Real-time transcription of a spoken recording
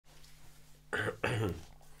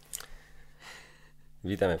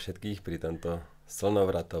Vítame všetkých pri tomto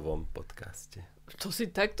slnovratovom podcaste. To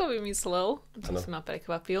si takto vymyslel? To si ma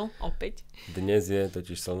prekvapil opäť. Dnes je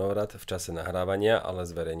totiž slnovrat v čase nahrávania, ale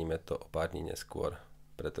zverejníme to o pár dní neskôr.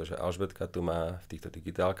 Pretože Alžbetka tu má v týchto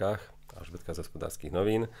digitálkach, Alžbetka z Hospodárskych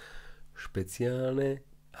novín, špeciálne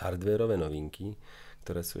hardwareové novinky,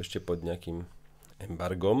 ktoré sú ešte pod nejakým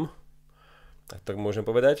embargom, tak môžem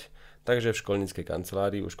povedať. Takže v školníckej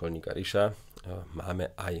kancelárii u školníka Ríša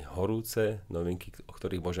máme aj horúce novinky, o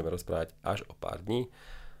ktorých môžeme rozprávať až o pár dní.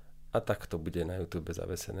 A tak to bude na YouTube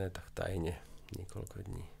zavesené tak tajne niekoľko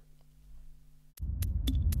dní.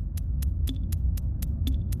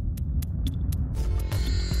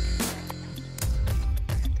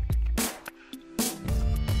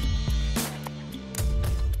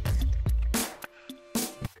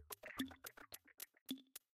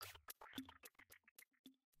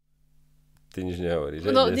 Ty nič nehovoríš,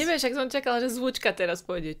 že? No neviem, však som čakala, že zvučka teraz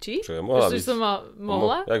pôjde, či? Čo je, mohla že som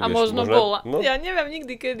mohla? Jak a vieš, možno možno, bola. no. Ja neviem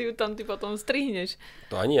nikdy, kedy ju tam ty potom strihneš.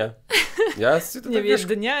 To ani ja. Ja si to tak Nevieš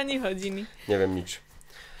dňa ani hodiny. Neviem nič.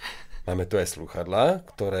 Máme tu aj slúchadlá,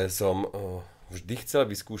 ktoré som vždy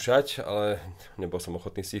chcel vyskúšať, ale nebol som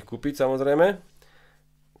ochotný si ich kúpiť, samozrejme.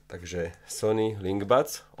 Takže Sony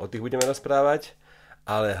Linkbuds, o tých budeme rozprávať.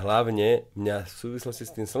 Ale hlavne mňa v súvislosti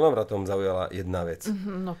s tým slnovratom zaujala jedna vec.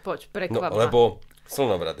 No poď, prekvap ma. Lebo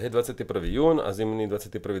slnovrat je 21. jún a zimný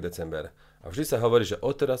 21. december. A vždy sa hovorí, že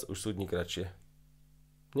odteraz už sú dni kratšie.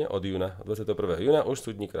 Nie od júna, od 21. júna už sú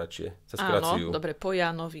dni kratšie. Sa skracujú. Áno, dobre, po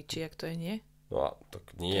Jánovi, či jak to je, nie? No a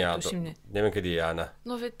tak nie, ja to, neviem, kedy je Jána.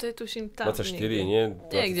 No veď to je tuším tam 24, niekde. nie?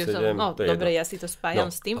 27, No to je dobre, jedno. ja si to spájam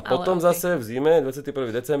s tým, a potom ale zase v zime,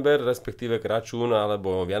 21. december, respektíve Kračún,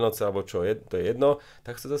 alebo Vianoce, alebo čo je, to je jedno,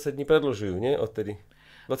 tak sa zase dni predĺžujú, nie? Odtedy.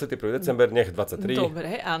 21. december, nech 23.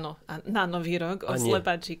 Dobre, áno. A na nový rok,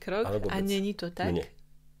 oslepačí krok. A není to tak? Nie.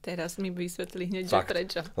 Teraz mi vysvetlí hneď, Fakt. že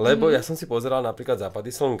prečo. Lebo ja som si pozeral napríklad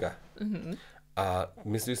západy slnka. A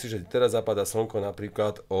myslím si, že teraz zapadá slnko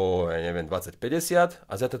napríklad o, ja neviem, 20:50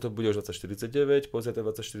 a zajtra to bude už 20:49, pozajtra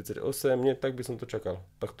 20:48, nie, tak by som to čakal.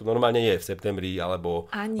 Tak to normálne je v septembri alebo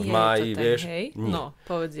v máji, vieš. Hej? Nie. No,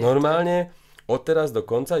 povedz. Normálne od teraz do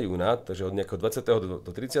konca júna, takže od nejakého 20.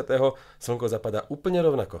 do 30. slnko zapadá úplne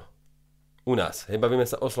rovnako. U nás. Hej, bavíme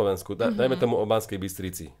sa o Slovensku. Dajme tomu o Banskej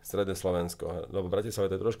Bystrici, stredné Slovensko. Lebo v Bratislave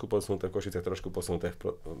to je trošku posunuté, v Košiciach trošku posunuté.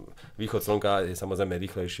 Východ slnka je samozrejme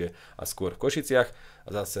rýchlejšie a skôr v Košiciach. A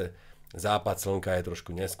zase západ slnka je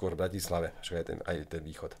trošku neskôr v Bratislave. Však aj ten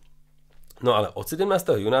východ. No ale od 17.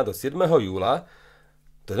 júna do 7. júla,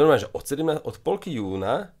 to je normálne, že od polky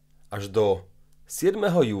júna až do 7.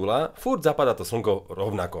 júla furt zapadá to slnko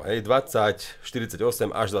rovnako. Hej, 20:48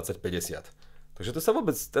 až 20:50. Takže to sa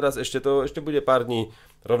vôbec teraz ešte bude pár dní,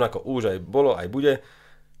 rovnako už aj bolo, aj bude.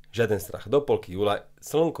 Žiaden strach. Do polky júla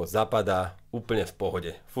slnko zapadá úplne v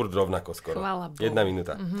pohode. Furt rovnako skoro. Chvála Bohu. 1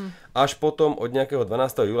 minúta. Až potom od nejakého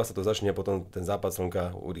 12. júla sa to začne potom ten západ slnka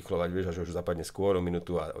urýchlovať. Vieš, až už zapadne skôr o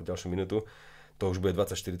minútu a o ďalšiu minútu. To už bude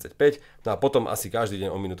 20:45. No a potom asi každý deň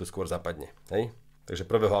o minútu skôr zapadne. Hej? Takže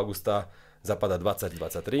 1. augusta zapadá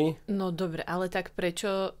 20:23. No dobre, ale tak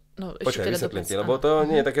prečo... No, Počkaj, vysvetlím ti, lebo to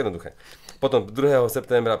nie je tak jednoduché. Potom 2.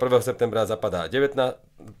 septembra, 1. septembra zapadá 19.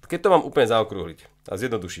 Keď to mám úplne zaokrúhliť a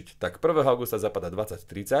zjednodušiť, tak 1. augusta zapadá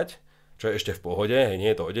 20:30, čo je ešte v pohode, hej,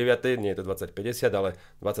 nie je to o 9, nie je to 20:50, ale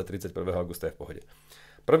 20:30 1. augusta je v pohode.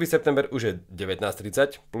 1. september už je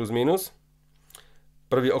 19:30 plus minus.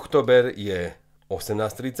 1. október je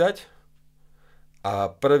 18:30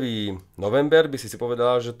 a 1. november by si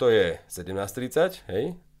povedal, že to je 17:30,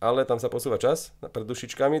 hej? Ale tam sa posúva čas pred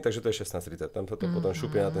dušičkami, takže to je 16:30. Tam sa to potom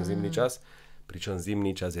šupie na ten zimný čas, pričom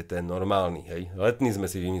zimný čas je ten normálny, hej. Letný sme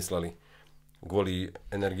si vymysleli kvôli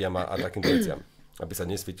energiám a takýmto veciam, aby sa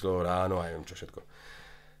nesvietilo ráno a neviem čo všetko.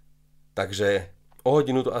 Takže o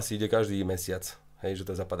hodinu to asi ide každý mesiac, hej, že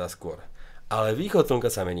to zapadá skôr. Ale východ slnka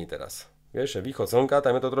sa mení teraz. Vieš, východ slnka,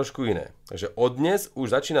 tam je to trošku iné. Takže od dnes už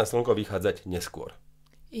začína slnko vychádzať neskôr.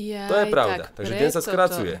 To je pravda, takže deň sa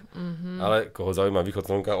skracuje. Ale koho zaujíma východ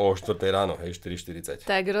slnka o 4 ráno, hej, 4:40.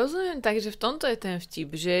 Tak rozumiem, takže v tomto je ten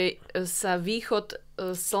vtip, že sa východ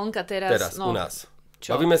slnka teraz u nás.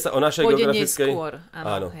 Čo? Bavíme sa o našej pôjde geografickej... neskôr,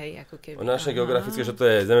 áno, hej, ako keby. O našej geografickej, že to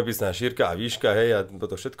je zemepisná šírka a výška, hej, a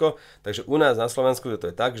toto všetko. Takže u nás na Slovensku to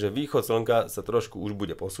je tak, že východ slnka sa trošku už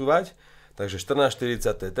bude posúvať, takže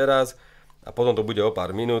 14:40 to je teraz a potom to bude o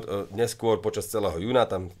pár minút, neskôr počas celého júna,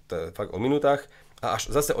 tam to je fakt o minútach. A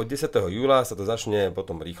až zase od 10. júla sa to začne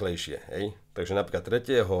potom rýchlejšie. Hej? Takže napríklad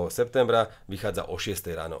 3. septembra vychádza o 6.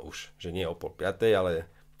 ráno už. Že nie o 4:30, ale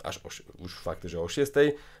až už fakt, že o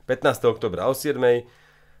 6. 15. oktobra o 7.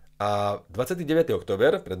 A 29.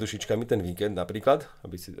 október, pred dušičkami ten víkend napríklad,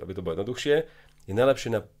 aby to bolo jednoduchšie, je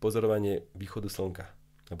najlepšie na pozorovanie východu slnka.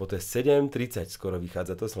 Lebo to je 7:30 skoro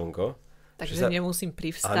vychádza to slnko. Takže nemusím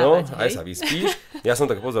privstávať. Áno, aj sa vyspíš. Ja som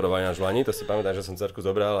tak pozoroval na žlani, to si pamätám, že som dcerku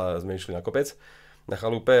zobral a sme išli na kopec, na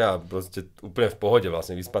chalupe a proste úplne v pohode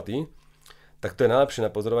vlastne vyspatý. Tak to je najlepšie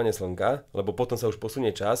na pozorovanie slnka, lebo potom sa už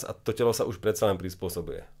posunie čas a to telo sa už predsa len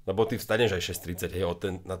prispôsobuje. Lebo ty vstaneš aj 6:30, hej,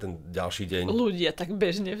 na ten ďalší deň. Ľudia tak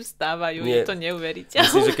bežne vstávajú, je to neuveriteľné.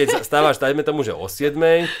 Myslím, že keď stávaš, dajme tomu, že o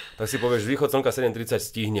 7:00, tak si povieš, východ slnka 7:30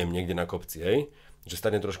 stihnem niekde na kopci, hej, že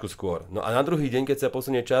stane trošku skôr. No a na druhý deň, keď sa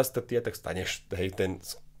posunie čas, tak ty tak staneš, hej, ten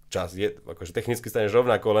čas je, akože technicky staneš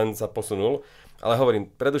rovnako, len sa posunul. Ale hovorím,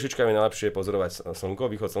 pred dušičkami je najlepšie pozorovať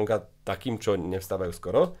slnko, východ slnka takým, čo nevstávajú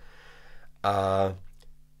skoro. A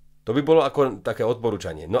to by bolo ako také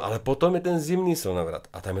odporúčanie. No ale potom je ten zimný slnovrat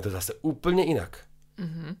a tam je to zase úplne inak.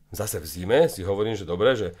 Zase v zime si hovorím, že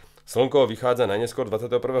dobre, že slnko vychádza najneskôr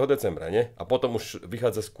 21. decembra, nie? A potom už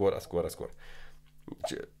vychádza skôr a skôr a skôr.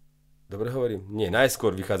 Dobre hovorím? Nie,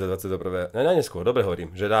 najskôr vychádza 21. Najneskôr, dobre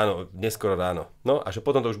hovorím, že ráno, neskoro ráno. No a že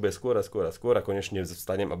potom to už bude skôr a skôr a skôr a konečne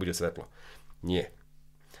vstanem a bude svetlo. Nie.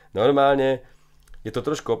 Normálne je to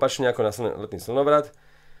trošku opačne ako na letný slnovrat.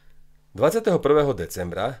 21.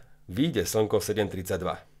 decembra vyjde slnko 7:32.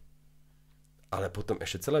 Ale potom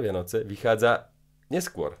ešte celé Vianoce vychádza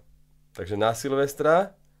neskôr. Takže na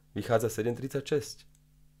Silvestra vychádza 7:36.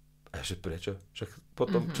 A že prečo? Však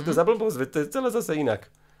potom, čo to je za blbosť? To je celé zase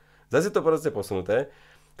inak. Zase to proste posunuté.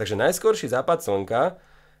 Takže najskorší západ slnka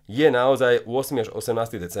je naozaj 8. až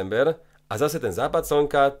 18. december a zase ten západ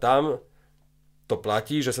slnka, tam to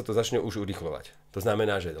platí, že sa to začne už urýchlovať. To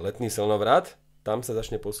znamená, že letný slnovrat, tam sa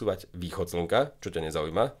začne posúvať východ slnka, čo ťa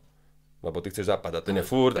nezaujíma, lebo ty chceš zapadať, ten je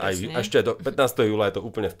furt, aj ešte do 15. júla je to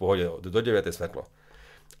úplne v pohode, do 9. svetlo.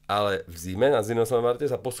 Ale v zime, na zimnom slnovrate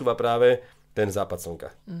sa posúva práve ten západ slnka.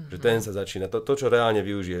 Že ten sa začína, to čo reálne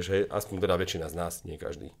využiješ, hej, aspoň teda väčšina z nás, nie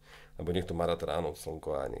každý. Lebo niekto má rád ráno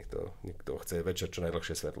slnko a niekto chce večer čo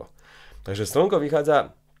najdlhšie svetlo. Takže slnko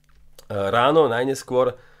vychádza ráno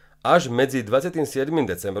najneskôr až medzi 27.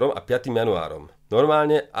 decembrom a 5. januárom.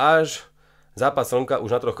 Normálne až západ slnka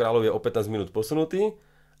už na Troch kráľov je o 15 minút posunutý,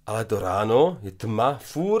 ale to ráno je tma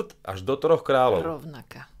furt až do Troch kráľov.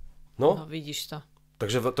 Rovnaká. No vidíš to.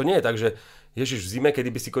 Takže to nie je tak, že Ježiš v zime,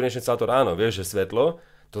 kedy by si konečne celé to ráno, vieš, že svetlo,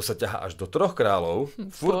 to sa ťahá až do Troch kráľov.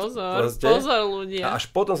 Furt, pozor ľudia. A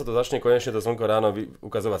až potom sa to začne konečne to slnko ráno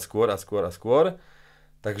ukazovať skôr a skôr a skôr.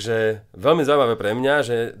 Takže veľmi zaujímavé pre mňa,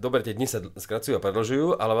 že dobre, tie dni sa skracujú a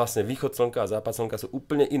predĺžujú, ale vlastne východ slnka a západ slnka sú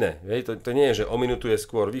úplne iné. To nie je, že o minútu je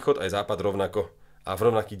skôr východ aj západ rovnako a v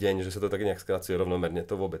rovnaký deň, že sa to tak nejak skracuje rovnomerne,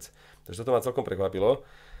 to vôbec. Takže toto ma celkom prekvapilo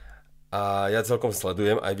a ja celkom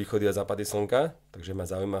sledujem aj východy a západy slnka, takže ma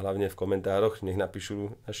zaujíma hlavne v komentároch, nech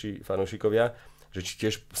napíšu naši fanúšikovia, že či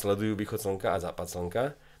tiež sledujú východ slnka a západ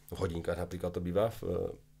slnka. V hodinkách napríklad to býva.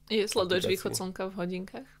 Sleduješ východ slnka v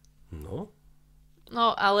hodinkách?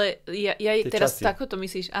 No, ale ja teraz takto to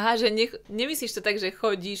myslíš. Aha, že nemyslíš to tak, že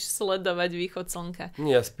chodíš sledovať východ slnka.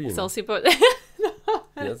 Nie, ja spím. Chcel si povedať...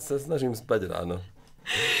 Ja sa snažím spať ráno.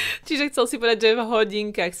 Čiže chcel si povedať, že v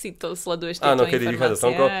hodinkách si to sleduješ tieto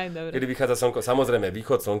informácie. Áno, kedy vychádza slnko. Samozrejme,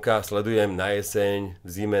 východ slnka sledujem na jeseň, v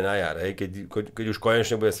zime, na jar. Keď už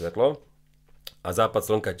konečne bude svetlo. A západ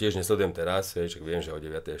slnka tiež nesledujem teraz, viem, že o 9.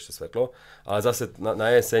 je ešte svetlo. Ale zase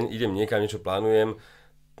na jeseň idem niekam, niečo plánujem.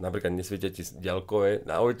 Napríklad nesvietia ti ďalkové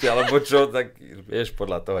na aute alebo čo, tak vieš,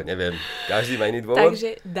 podľa toho neviem. Každý má iný dôvod.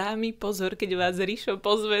 Takže dá mi pozor, keď vás Rišo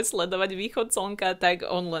pozve sledovať východ slnka, tak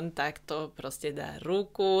on len takto proste dá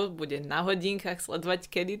ruku, bude na hodinkách sledovať,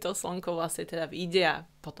 kedy to slnko vlastne teda vyjde a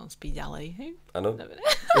potom spí ďalej, hej? Áno. Dobre.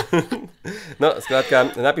 No,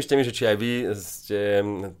 skrátka, napíšte mi, že či aj vy ste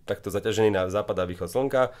takto zaťažení na západ a východ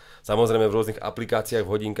slnka. Samozrejme v rôznych aplikáciách,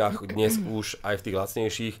 v hodinkách, dnes už aj v tých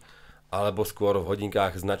lacnejších, alebo skôr v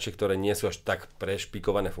hodinkách značiek, ktoré nie sú až tak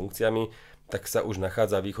prešpikované funkciami, tak sa už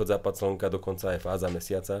nachádza východ, západ slnka, dokonca aj fáza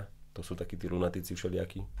mesiaca. To sú takí tí lunatici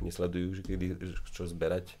všelijakí, nesledujú, že kedy čo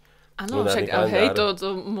zberať. Áno, však hej,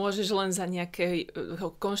 to môžeš len za nejaké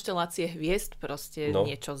konštelácie hviezd proste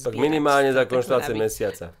niečo zbierať. Tak minimálne za konštelácie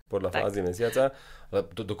mesiaca, podľa fázy mesiaca, ale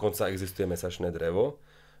dokonca existuje mesačné drevo,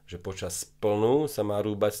 že počas splnu sa má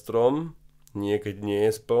rúbať strom, niekedy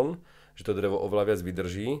nie je spln, že to drevo oveľa viac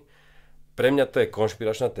vydrží. Pre mňa to je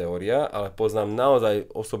konšpiračná teória, ale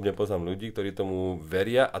osobne poznám ľudí, ktorí tomu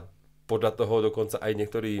veria a podľa toho dokonca aj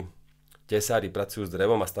niektorí tesári pracujú s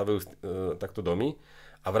drevom a stavajú takto domy.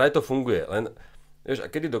 A vraj to funguje, len vieš, a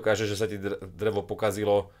kedy dokáže, že sa ti drevo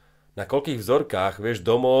pokazilo na koľkých vzorkách, vieš,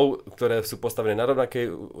 domov, ktoré sú postavené na rovnakej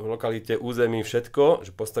lokalite, území, všetko,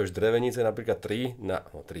 že postavíš drevenice napríklad 300,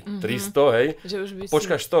 hej,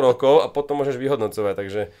 počkáš 100 rokov a potom môžeš vyhodnocovať,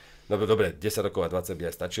 takže dobre, 10 rokov a 20 by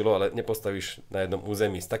aj stačilo, ale nepostavíš na jednom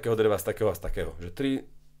území z takého dreva, z takého a z takého, že 3,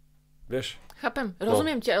 vieš. Chápem,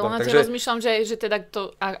 rozumiem ťa, ale takže rozmýšľam, že teda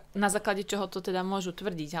to, a na základe čoho to teda môžu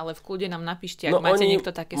tvrdiť, ale v kľude nám napíšte, ak máte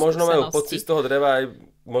niekto také skúsenosti. Možno majú pocit z toho dreva aj,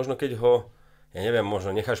 možno keď ho, ja neviem,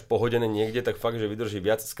 možno necháš pohodené niekde, tak fakt, že vydrží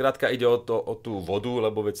viac. Skrátka ide o tú vodu,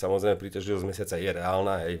 lebo veď samozrejme príťažlivosť mesiaca je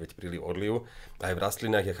reálna, hej, veď príliv, odliv. Aj v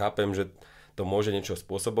rastlinách ja chápem, že to môže niečo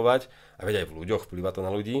spôsobovať, a veď aj v ľuďoch vplyva to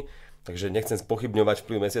na ľudí. Takže nechcem spochybňovať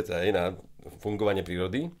vplyv mesiaca aj na fungovanie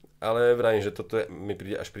prírody, ale vravím, že toto mi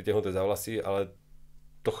príde až pritiahnuté za vlasy, ale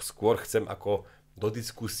to skôr chcem ako do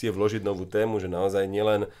diskusie vložiť novú tému, že naozaj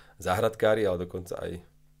nielen záhradkári, ale dokonca aj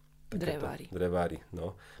drevári,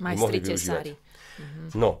 no. Majstri tesári.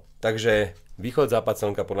 No, takže východ, západ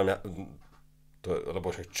slnka podľa mňa, lebo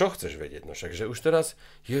však čo chceš vedieť? No však, že už teraz,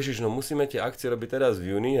 Ježiš, no musíme tie akcie robiť teraz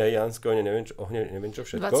v júni, hej, Jansko, neviem čo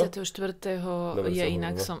všetko. 24. Dobre, je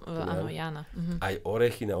inak áno, Jana. Aj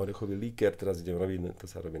orechy na orechový likér, teraz idem robiť, to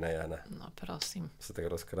sa robí na Jana. No prosím. Sa tak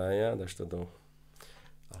rozkrája, dáš to do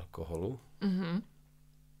alkoholu.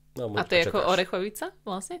 No, a to je ako orechovica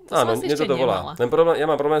vlastne? To áno, mne to volá. Ja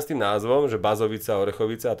mám problém s tým názvom, že bazovica,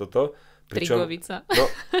 orechovica a toto. Trigovica. No,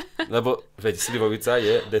 lebo veď slivovica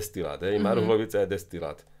je destilát, marhulovica je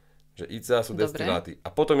destilát. Že ica sú destiláty.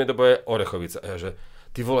 A potom je to bude orechovica. Že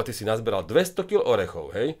ty vole, ty si nazberal 200 kg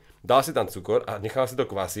orechov, hej? Dal si tam cukor a nechal si to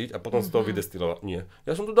kvasiť a potom si to vydestiloval. Nie.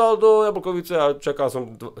 Ja som to dal do jablkovice a čakal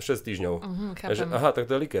som 6 týždňov. Aha,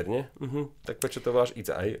 tak to je likér, nie? Tak prečo to voláš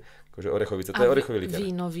ica? Aj akože orechovica, to je orechový likér.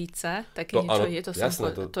 Vínovica, také niečo je to, jasné,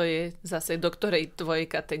 to je zase do ktorej tvojej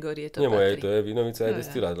kategórie to patrí? Nie, to je vínovica je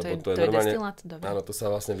destilát, lebo to je normálne. Áno, to sa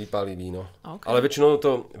vlastne vypálí víno. Okay. Ale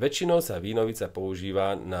väčšinou sa vínovica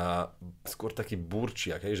používa na skôr taký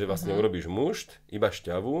burčiak, hej, že vlastne urobíš mušt, iba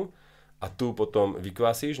šťavu a tu potom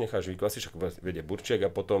necháš vykvasíš, ako vedie burčiak a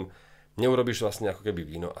potom neurobíš vlastne ako keby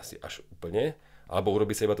víno asi až úplne. Alebo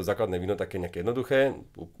urobí sa iba to základné víno také nejaké jednoduché,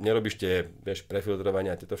 nerobíš tie, vieš,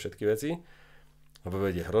 prefiltrovania a tieto všetky veci, lebo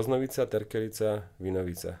vedie hroznovica, terkelica,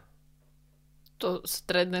 vinovica. To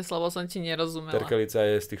stredné slovo som ti nerozumela. Terkelica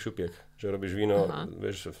je z tých šupiek, že robíš víno,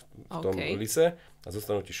 vieš, v tom lise a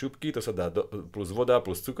zostanú ti šupky, to sa dá plus voda,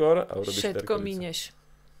 plus cukor a urobíš terkelicu. Všetko minieš.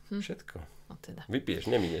 Všetko. No teda.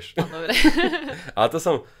 Vypiješ, neminieš. No dobre. ale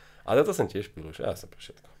to som tiež pil už, ja som pre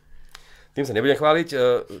všetko. Tým sa nebudem chváliť.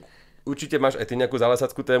 Určite máš aj ty nejakú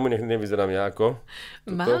zálesackú tému, nech nevyzerám ja ako.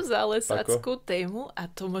 Mám zálesackú tému a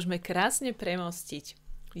to môžeme krásne premostiť.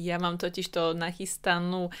 Ja mám totiž to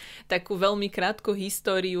nachystanú takú veľmi krátku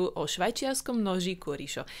históriu o švajčiarskom nožíku,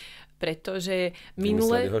 Rišo. Pretože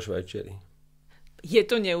minule... Vymysleli ho Švajčiari. Je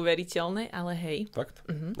to neuveriteľné, ale hej. Fakt?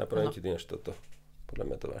 Napravím ti dnes toto. Podľa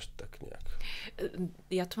mňa to máš tak nejak.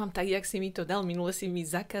 Ja to mám tak, jak si mi to dal. Minule si mi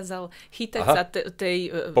zakázal chytať sa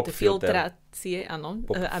tej filtrácie, áno,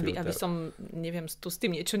 aby som, neviem, tu s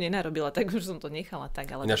tým niečo nenarobila, tak už som to nechala tak.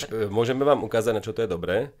 Ale môžeme vám ukázať, na čo to je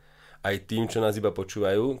dobré. Aj tým, čo nás iba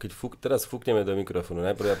počúvajú. Keď teraz fúkneme do mikrofónu.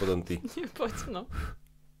 Najprv a potom ty. Poď, no.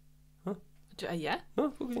 Čo, aj ja?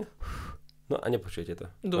 No, fúkne. No a nepočujete to.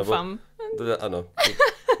 Dúfam. Áno.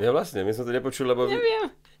 Ja vlastne, my sme to nepočuli, lebo... Neviem.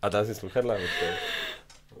 A dám si sluchadlá.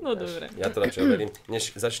 No dobre. Ja to radšej overím.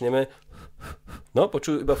 Než začneme, no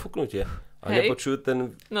počujú iba fúknutie. A nepočujú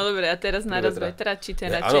ten... No dobre, a teraz na rozvetra, či ten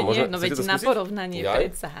radšej nie? No veď na porovnanie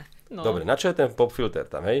predsa. No. Dobre, na čo je ten popfilter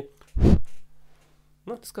tam, hej?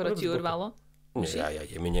 No, skoro ti urvalo? Nie, ja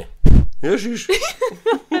jemine. Ježiš.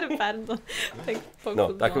 Pardon.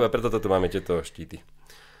 Tak preto tu máme tieto štíty.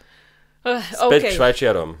 Späť k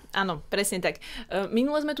Švajčiarom. Áno, presne tak.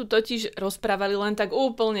 Minule sme tu totiž rozprávali len tak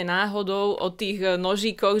úplne náhodou o tých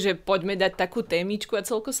nožíkoch, že poďme dať takú témičku a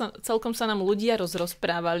celkom sa nám ľudia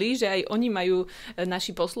rozprávali, že aj oni majú,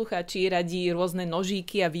 naši poslucháči, radi rôzne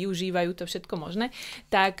nožíky a využívajú to všetko možné.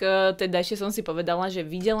 Tak teda ešte som si povedala, že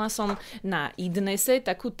videla som na Idnese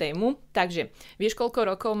takú tému, takže vieš, koľko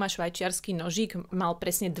rokov má švajčiarsky nožík? Mal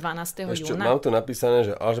presne 12. júna. Mám tu napísané,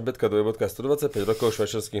 že Alžbetka 125 rokov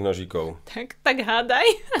švajčiarskych nožíkov. Tak hádaj.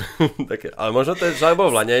 Ale možno ten človek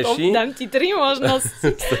bol vlaňajší. Dám ti 3 možnosti.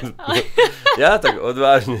 Ja tak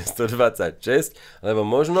odvážne 126, lebo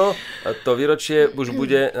možno to výročie už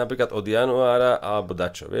bude napríklad od januára alebo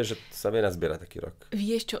dačo. Vieš, že sa vie nazbierať taký rok.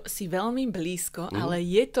 Vieš čo, si veľmi blízko, ale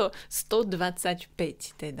je to 125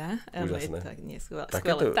 teda. Úžasné.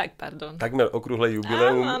 Skvelé. Tak, pardon. Takmer okrúhle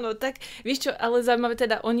jubileum. Áno, tak vieš čo, ale zaujímavé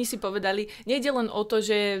teda, oni si povedali, nejde len o to,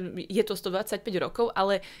 že je to 125 rokov,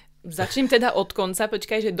 ale začnem teda od konca,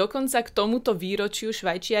 počkaj, že dokonca k tomuto výročiu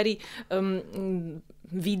Švajčiari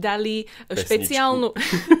vydali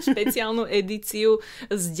špeciálnu edíciu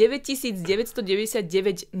s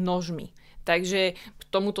 9999 nožmi. Takže k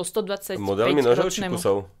tomuto 125 modelmi nožov či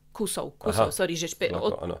kusov? Kusov, sorry, že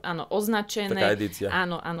áno, označené. Taká edícia.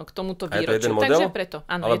 Áno, k tomuto výročiu. A je to jeden model? Takže preto,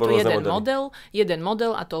 áno, je to jeden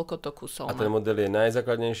model a toľko to kusov. A ten model je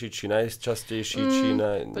najzákladnejší, či najčastejší, či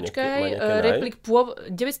replik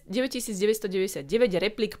 9999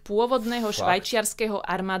 replik pôvodného švajčiarskeho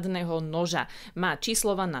armádneho noža. Má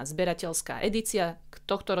číslovaná zberateľská edícia k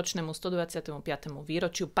tohtoročnému 125.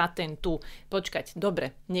 výročiu patentu. Počkať,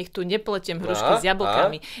 dobre, nech tu nepletiem hrušky s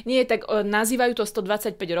jablkami. Nie, tak nazývajú to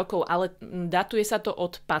 125 rokov, ale datuje sa to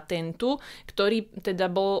od patentu, ktorý teda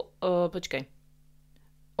bol,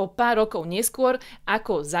 o pár rokov neskôr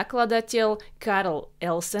ako zakladateľ Karl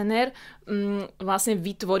Elsener vlastne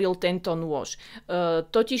vytvoril tento nôž.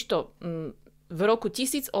 Totižto v roku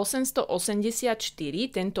 1884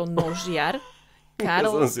 tento nožiar Karl...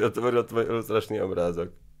 Ja som si otvoril tvoj ilustračný obrázok.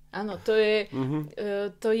 Áno, to je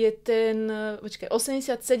ten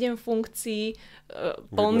 87 funkcií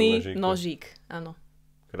plný nožík. Áno.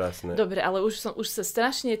 Krásne. Dobre, ale už sa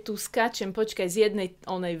strašne tu skáčem, počkaj, z jednej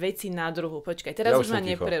onej veci na druhú. Počkaj, teraz už ma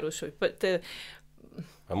neprerušuj.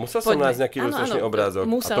 A musel som nájsť nejaký ilustračný obrázok.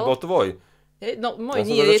 Musel. A to bol tvoj. No môj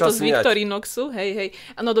nie, je to z Victorinoxu. Hej.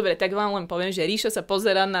 No dobre, tak vám len poviem, že Ríšo sa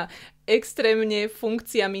pozerá na extrémne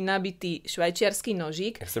funkciami nabitý švajčiarsky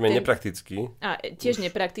nožík. Extrémne nepraktický. A tiež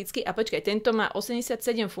nepraktický. A počkaj, tento má 87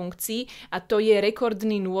 funkcií a to je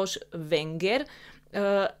rekordný nôž Wenger.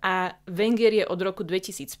 A Wenger je od roku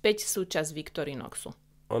 2005 súčasť Victorinoxu.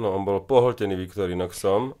 Áno, on bol pohltený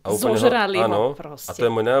Victorinoxom. Zožrali ho proste. A to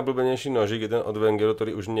je môj najobľúbenejší nožík, jeden od Wengeru,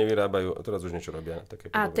 ktorý už nevyrábajú, a teraz už niečo robia.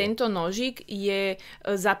 A tento nožík je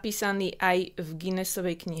zapísaný aj v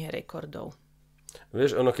Guinnessovej knihe rekordov.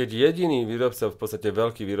 Vieš, keď jediný výrobca, v podstate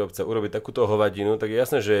veľký výrobca, urobí takúto hovadinu, tak je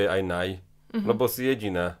jasné, že je aj lebo si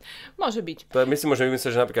jediná. Môže byť. My si môžeme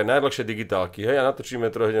vymyslieť, že napríklad najdlhšie digitálky, hej, a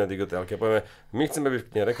natočíme 3-hodinové digitálky a povieme, my chceme byť v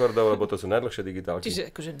knihe rekordov, lebo to sú najdlhšie digitálky.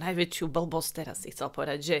 Čiže akože najväčšiu blbosť teraz si chcel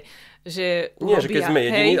povedať, že urobia, nie, že keď sme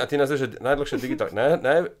jediní a ty nazveš, že najdlhšie digitálky,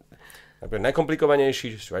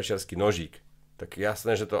 najkomplikovanejší švajčiarsky nožík, tak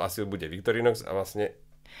jasné, že to asi bude Victorinox a vlastne.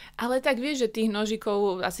 Ale tak vieš, že tých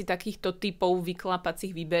nožíkov, asi takýchto typov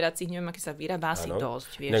vyklapacích, vyberacích, neviem, aké sa vyrába, asi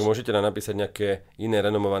dosť, vieš. Inak môžete nám napísať nejaké iné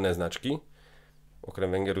renomované značky,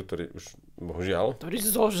 okrem Wengeru, ktorý už, bohužiaľ... Ktorý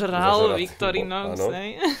zožral Victorinox,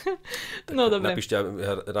 No dobre. Napíšte,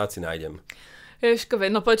 rád si nájdem.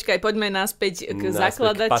 Ješkové, no počkaj, poďme naspäť k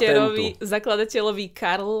zakladateľovi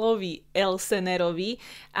Karlovi Elsenerovi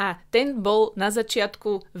a ten bol na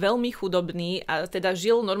začiatku veľmi chudobný a teda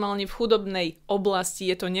žil normálne v chudobnej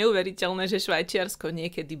oblasti. Je to neuveriteľné, že Švajčiarsko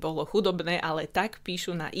niekedy bolo chudobné, ale tak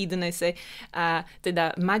píšu na Idnese a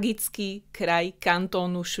teda magický kraj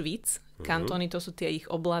kantónu Švic. Kantóny to sú tie ich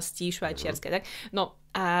oblasti švajčiarske, tak? No,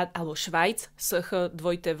 alebo Švajc,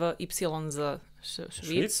 SH2TVY z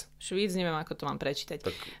Švíc, neviem, ako to mám prečítať.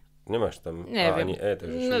 Tak nemáš tam neviem. Ani E,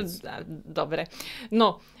 takže Švíc. Dobre.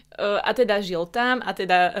 No, a teda žil tam a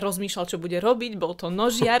teda rozmýšľal, čo bude robiť. Bol to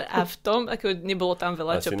nožiar a v tom, ako nebolo tam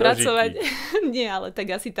veľa čo pracovať. Nie, ale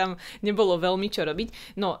tak asi tam nebolo veľmi čo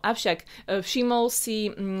robiť. No, avšak všimol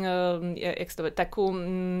si takú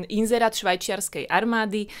inzerát švajčiarskej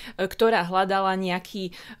armády, ktorá hľadala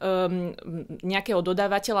nejakého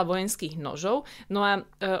dodávateľa vojenských nožov. No a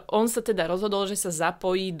on sa teda rozhodol, že sa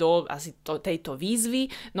zapojí do asi tejto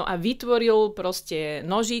výzvy. No a vytvoril proste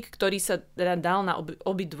nožík, ktorý sa teda dal na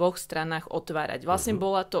obidvoch stranách otvárať. Vlastne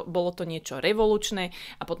bolo to niečo revolučné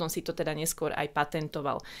a potom si to teda neskôr aj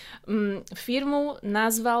patentoval. Firmu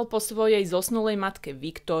nazval po svojej zosnulej matke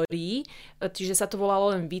Viktórii, čiže sa to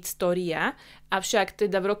volalo len Victoria, avšak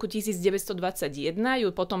teda v roku 1921 ju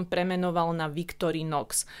potom premenoval na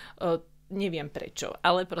Victorinox. Neviem prečo,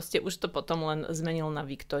 ale proste už to potom len zmenil na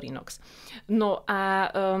Victorinox. No a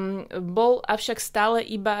bol avšak stále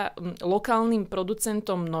iba lokálnym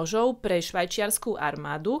producentom nožov pre švajčiarsku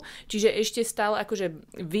armádu, čiže ešte stále akože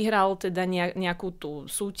vyhral teda nejakú tú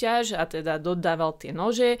súťaž a teda dodával tie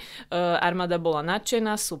nože, armáda bola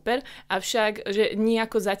nadšená, super, avšak že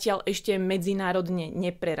nejako zatiaľ ešte medzinárodne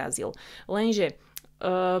neprerazil. Lenže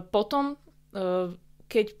potom,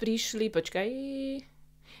 keď prišli,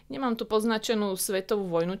 nemám tu poznačenú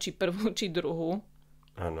svetovú vojnu, či prvú, či druhú.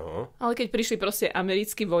 Áno. Ale keď prišli proste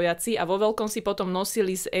americkí vojaci a vo veľkom si potom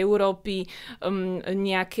nosili z Európy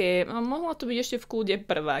nejaké, mohla to byť ešte v kľude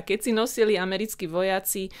prvá, keď si nosili americkí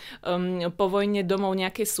vojaci po vojne domov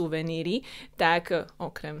nejaké suveníry, tak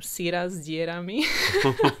okrem syra s dierami,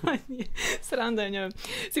 sranda, neviem,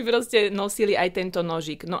 si proste nosili aj tento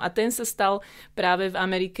nožík. No a ten sa stal práve v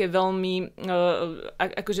Amerike veľmi,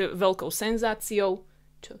 akože veľkou senzáciou.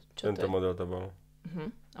 Čo tento to je? model to bol.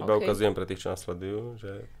 Iba ukazujem pre tých, čo nás sledujú,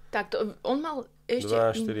 že... Tak to, on mal ešte...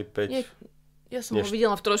 2, 4, 5... Nie, ja som ho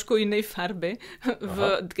videla v trošku inej farbe,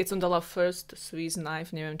 keď som dala First Swiss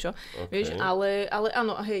Knife, neviem čo. Okay. Vieš, ale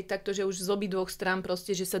áno, hej, takto, že už z obidvoch strán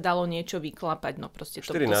proste, že sa dalo niečo vyklapať, no proste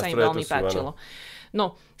to sa im veľmi páčilo.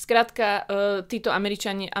 No, skrátka, títo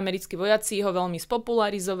americkí vojaci ho veľmi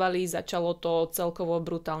spopularizovali, začalo to celkovo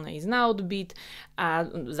brutálne ísť na odbyt a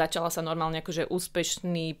začala sa normálne akože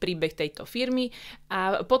úspešný príbeh tejto firmy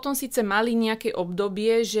a potom síce mali nejaké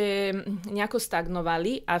obdobie, že nejako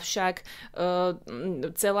stagnovali, avšak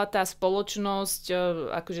celá tá spoločnosť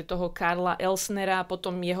akože toho Karla Elsnera a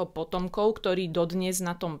potom jeho potomkov, ktorí dodnes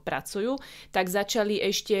na tom pracujú, tak začali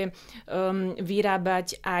ešte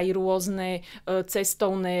vyrábať aj rôzne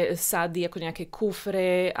cestovné sady, ako nejaké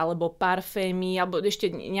kufre, alebo parfémy, alebo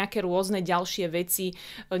ešte nejaké rôzne ďalšie veci,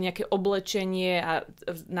 nejaké oblečenie a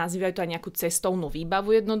nazývajú to aj nejakú cestovnú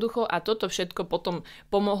výbavu jednoducho a toto všetko potom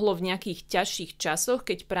pomohlo v nejakých ťažších časoch,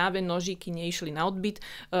 keď práve nožíky neišli na odbyt,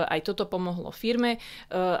 aj toto pomohlo firme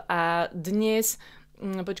a dnes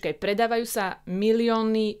predávajú sa 10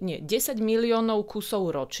 miliónov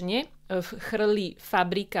kusov ročne v chrli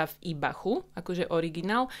fabrika v Ibachu, akože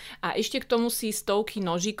originál. A ešte k tomu si stovky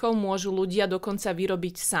nožíkov môžu ľudia dokonca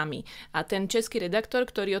vyrobiť sami. A ten český redaktor,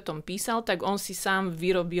 ktorý o tom písal, tak on si sám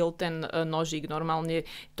vyrobil ten nožík. Normálne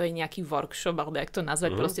to je nejaký workshop, alebo jak to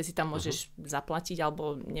nazvať, proste si tam môžeš zaplatiť,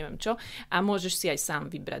 alebo neviem čo. A môžeš si aj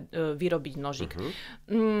sám vyrobiť nožík.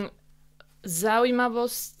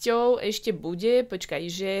 Zaujímavosťou ešte bude,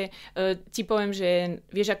 že ti poviem, že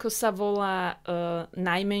vieš, ako sa volá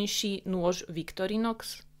najmenší nôž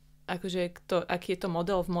Victorinox? Akože aký je to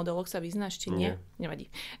model, v modeloch sa vyznáš, či nie? Nevadí.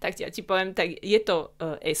 Tak ja ti poviem, tak je to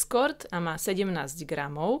Escort a má 17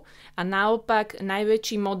 gramov a naopak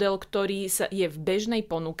najväčší model, ktorý je v bežnej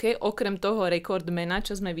ponuke, okrem toho Recordmana,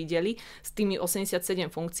 čo sme videli, s tými 87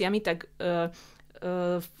 funkciami, tak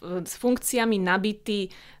s funkciami nabitý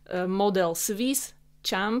model Swiss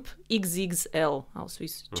Champ XXL,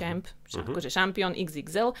 Swiss Champ, akože šampión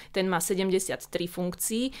XXL, ten má 73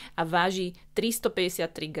 funkcií a váži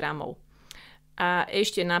 353 gramov. A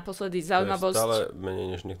ešte naposledy zaujímavosť... To je stále menej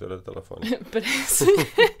než niektoré telefóny. Presne.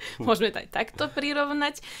 Môžeme to aj takto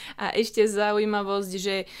prirovnať. A ešte zaujímavosť,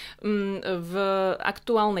 že v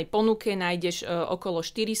aktuálnej ponuke nájdeš okolo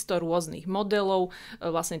 400 rôznych modelov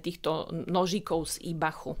vlastne týchto nožíkov z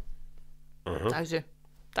Ibachu. Takže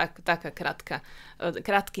taká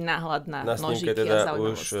krátky náhľad na nožíky teda a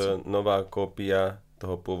zaujímavosti. Už nová kópia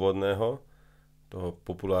toho pôvodného, toho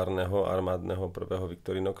populárneho armádneho prvého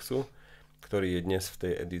Victorinoxu, ktorý je dnes v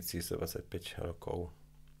tej edícii 25 rokov.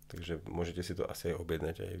 Takže môžete si to asi aj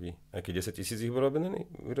objednať aj vy. Aký 10 000 ich bolo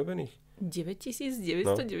vyrobených?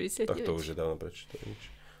 9999. Tak to už je dávno preč.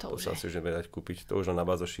 To sa asi už nebude dať kúpiť. To už na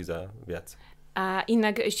bazoši za viac. A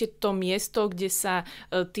inak ešte to miesto, kde sa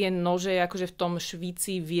tie nože akože v tom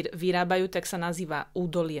Švíci vyrábajú, tak sa nazýva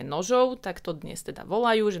údolie nožov, tak to dnes teda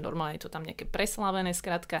volajú, že normálne je to tam nejaké preslavené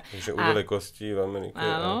skrátka. Takže údolie kosti v Amerike.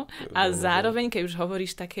 Áno. A zároveň, keď už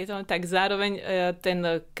hovoríš takéto, tak zároveň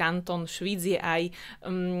ten kanton Švíc je aj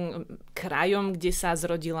krajom, kde sa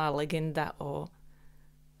zrodila legenda o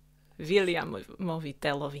Williamovi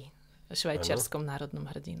Tellovi, švajčiarskom národnom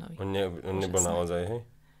hrdinovi. On nebol naozaj, hej?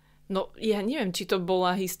 No, ja neviem, či to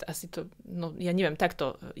bola ja neviem,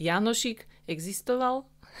 takto Janošik existoval?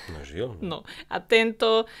 No, žil. No, a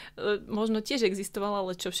tento možno tiež existoval,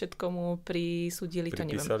 ale čo všetko mu prisúdili, to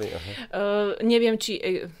neviem. Neviem, či,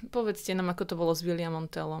 povedzte nám, ako to bolo s Williamom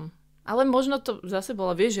Tellom. Ale možno to zase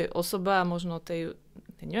bola, vieš, že osoba možno tej,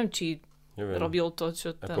 neviem, či robil to,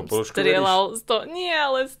 čo tam strieľal. Nie,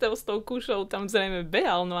 ale s tou kušou tam zrejme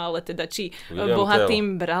behal, no ale teda či William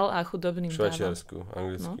bohatým Tell bral a chudobným dával. Švajčiarsku,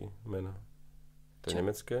 anglicky meno. To je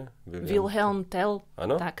nemecké? Wilhelm Tell.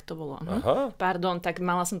 Áno? Tak to bolo. Aha. Pardon, tak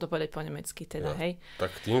mala som to povedať po nemecky teda, hej.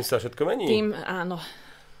 Tak tým sa všetko mení. Tým, áno.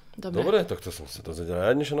 Dobre, tak to som sa dozvedela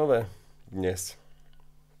niečo nové dnes.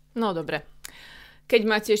 No, dobre. Keď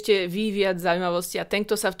máte ešte vy viac zaujímavosti a ten,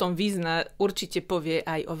 kto sa v tom vyzná, určite povie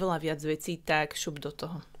aj oveľa viac vecí, tak šup do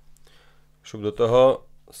toho. Šup do toho.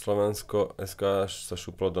 Slovensko.sk sa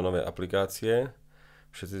šuplo do novej aplikácie.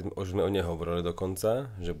 Všetci už sme o nej hovorili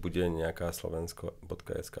dokonca, že bude nejaká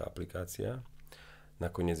slovensko.sk aplikácia.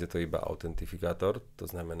 nakoniec je to iba autentifikátor, to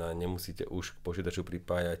znamená, nemusíte už k počítaču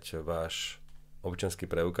pripájať váš občiansky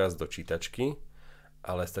preukaz do čítačky,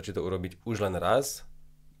 ale stačí to urobiť už len raz,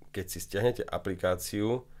 keď si stiahnete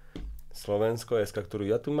aplikáciu Slovensko.sk, ktorú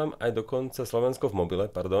ja tu mám, aj dokonca Slovensko v mobile,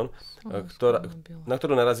 pardon, na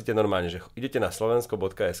ktorú narazíte normálne, že idete na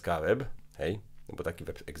slovensko.sk web, hej, lebo taký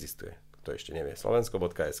web existuje, kto ešte nevie,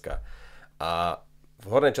 slovensko.sk a v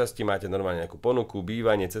hornej časti máte normálne nejakú ponuku,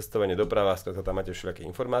 bývanie, cestovanie, doprava, skrátka tam máte všelijaké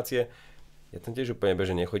informácie. Ja tam tiež úplne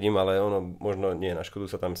bežne nechodím, ale ono možno nie je na škodu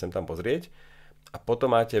sa tam sem tam pozrieť. A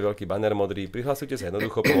potom máte veľký banner modrý, prihlasujte sa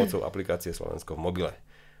jednoducho pomocou aplikácie Slovensko v mobile.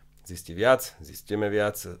 Zistíme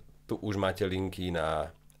viac, tu už máte linky na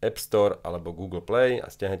App Store alebo Google Play a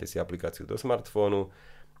stiahnete si aplikáciu do smartfónu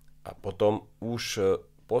a potom už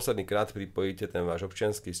posledný krát pripojíte ten váš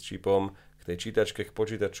občiansky s čipom k tej čítačke, k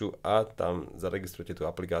počítaču a tam zaregistrujete tú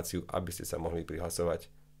aplikáciu, aby ste sa mohli prihlasovať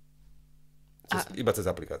iba cez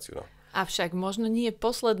aplikáciu. No. Avšak možno nie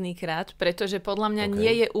posledný krát, pretože podľa mňa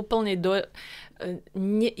nie je úplne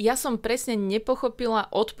ja som presne nepochopila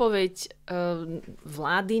odpoveď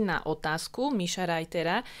vlády na otázku Miša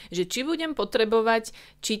Reitera, že či budem potrebovať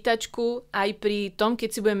čítačku aj pri tom, keď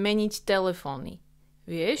si budem meniť telefóny.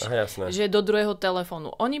 Vieš, že do druhého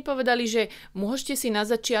telefónu. Oni povedali, že môžete si na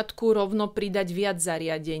začiatku rovno pridať viac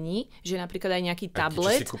zariadení, že napríklad aj nejaký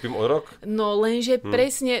tablet. Či si kúpim o rok? No lenže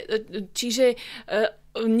presne, čiže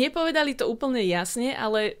nepovedali to úplne jasne,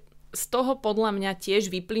 ale z toho podľa mňa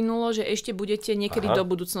tiež vyplynulo, že ešte budete niekedy do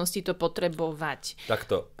budúcnosti to potrebovať.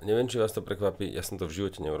 Takto, neviem, či vás to prekvapí, ja som to v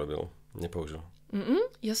živote neurobil, nepoužil.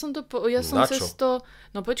 Ja som cez to,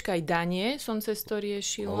 no počkaj, dane som cez to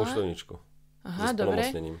riešila. Mám účtovníčku. Aha, dobre.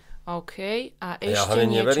 OK. A ešte ja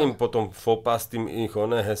hlavne neverím potom FOPA s tým ich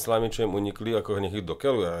heslami, čo im unikli, ako nech ich do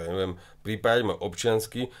keľu. Ja neviem, pripájať ma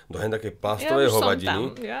občiansky do také plastovej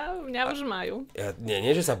hovadiny. Mňa už majú.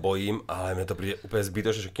 Nie, že sa bojím, ale mne to príde úplne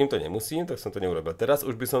zbytočné, že kým to nemusím, tak som to neurobil. Teraz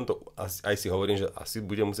už by som to, aj si hovorím, že asi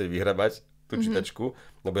budem musieť vyhrabať tú čítačku,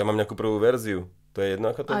 lebo ja mám nejakú prvú verziu. To je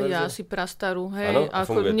jedno ako to verzia? A ja si prastarú, hej.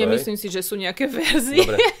 Ano, nemyslím si, že sú nejaké verzie.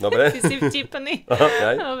 Dobre. Ty si vtipný.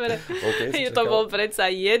 Dobre. Okay, to bol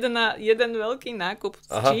predsa jeden veľký nákup z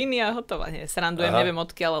Číny a hotovo. Srandujem, neviem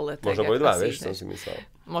odkiaľ, ale tak. Možno boli dva, vieš, som si myslel.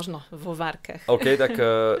 Možno vo várkach. OK, tak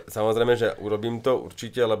samozrejme, že urobím to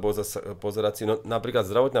určite, lebo zase pozerať si, no napríklad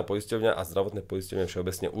zdravotná poisťovňa a zdravotné poisťovne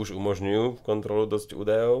všeobecne už umožňujú kontrolu dosť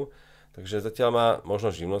údajov, takže zatiaľ má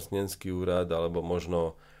možno živnostenský úrad, alebo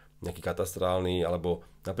možno nejaký katastrálny, alebo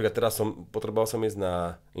napríklad teraz potreboval som ísť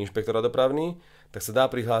na inšpektora dopravný, tak sa dá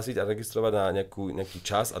prihlásiť a registrovať na nejaký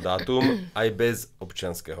čas a dátum aj bez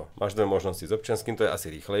občianskeho. Máš dve možnosti. S občianským to je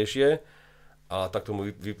asi rýchlejšie, ale tak tomu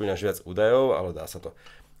vyplňaš viac údajov, ale dá sa to.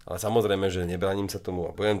 Ale samozrejme, že nebraním sa tomu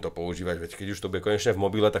a budem to používať, veď keď už to bude konečne v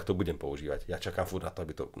mobile, tak to budem používať. Ja čakám furt na to,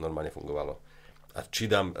 aby to normálne fungovalo. A či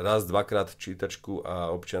dám raz, dvakrát čítačku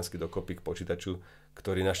a občiansky dokopy k počítaču,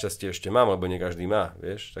 ktorý našťastie ešte mám, lebo nie každý má,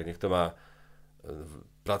 vieš, tak niekto má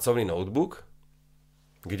pracovný notebook,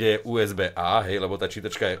 kde je USB-A, hej, lebo tá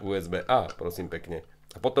čítačka je USB-A, prosím pekne.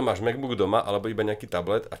 A potom máš MacBook doma, alebo iba nejaký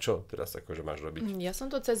tablet, a čo teraz akože máš robiť? Ja som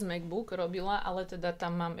to cez MacBook robila, ale teda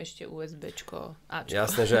tam mám ešte USBčko. Ačko.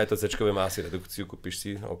 Jasné, že aj to C-čkové má asi redukciu, kúpiš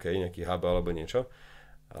si, OK, nejaký hub alebo niečo.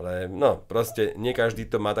 Ale no, proste nie každý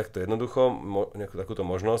to má takto jednoducho, nejakú takúto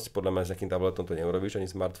možnosť, podľa mňa s nejakým tabletom to neurobíš, ani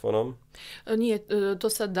smartfónom. Nie, to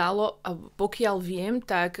sa dalo, pokiaľ viem,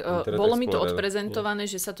 tak bolo mi to odprezentované,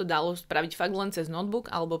 že sa to dalo spraviť fakt len cez notebook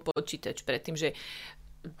alebo počítač predtým, že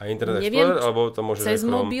a Internet Explorer, alebo to môže cez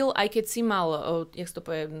mobil, aj keď si mal jak to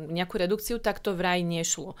povie, nejakú redukciu, tak to vraj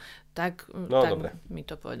nešlo. Tak dobre. Mi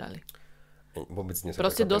to povedali.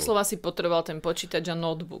 Proste doslova si potreboval ten počítač a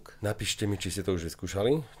notebook. Napíšte mi, či ste to už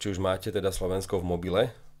vyskúšali, či už máte teda Slovensko v mobile.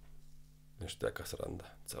 Ešte taká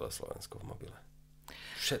sranda, celé Slovensko v mobile.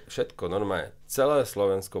 Všetko normálne, celé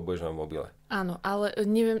Slovensko budeš mať v mobile. Áno, ale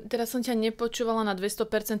neviem, teraz som ťa nepočúvala na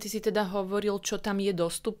 200%, ty si teda hovoril, čo tam je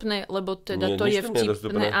dostupné, lebo teda to je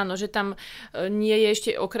vtipné, áno, že tam nie je ešte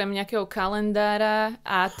okrem nejakého kalendára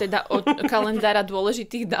a teda od kalendára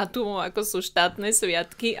dôležitých dátumov, ako sú štátne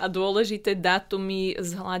sviatky a dôležité dátumy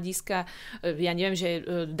z hľadiska, ja neviem, že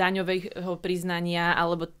daňového priznania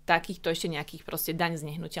alebo takýchto ešte nejakých proste daň z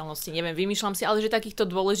nehnuteľnosti, neviem, vymýšľam si, ale že takýchto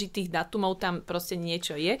dôležitých dátumov tam proste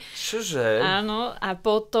niečo je. Čože? Áno, a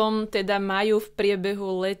potom teda majú v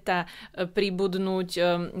priebehu leta pribudnúť,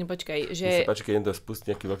 že... Mne sa páči, keď to spustí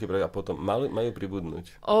nejaký veľký projekt a potom majú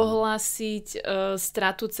pribudnúť. Ohlásiť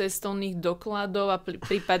stratu cestovných dokladov a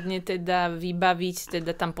prípadne teda vybaviť,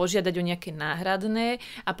 teda tam požiadať o nejaké náhradné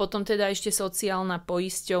a potom teda ešte sociálna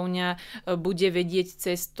poisťovňa bude vedieť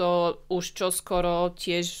cez to už čoskoro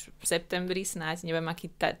tiež v septembri snáď, neviem aký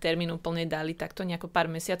termín úplne dali, tak to nejako pár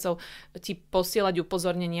mesiacov ti posielať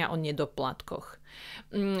upozornenia o nedoplatkoch.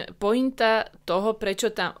 Pointa toho,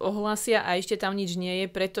 prečo tam ohlasia a ešte tam nič nie je,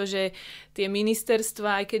 pretože tie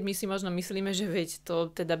ministerstva, aj keď my si možno myslíme, že veď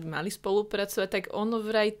to teda by mali spolupracovať, tak ono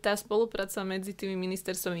vraj tá spolupráca medzi tými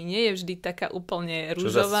ministerstvami nie je vždy taká úplne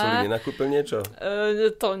ružová. Čo zase nenakúpil niečo?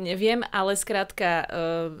 To neviem, ale skrátka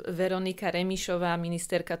Veronika Remišová,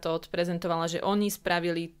 ministerka, to odprezentovala, že oni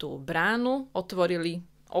spravili tú bránu, otvorili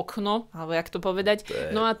okno, alebo jak to povedať.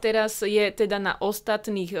 No a teraz je teda na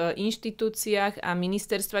ostatných inštitúciách a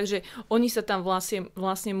ministerstvách, že oni sa tam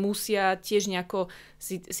vlastne musia tiež nejako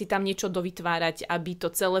si tam niečo dovytvárať, aby to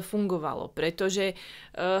celé fungovalo. Pretože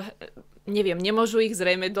neviem, nemôžu ich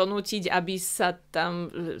zrejme donútiť, aby sa tam,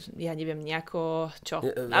 ja neviem, nejako,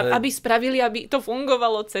 aby spravili, aby to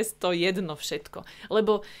fungovalo cez to jedno všetko.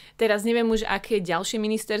 Lebo teraz neviem už, aké ďalšie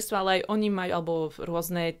ministerstva, ale aj oni majú, alebo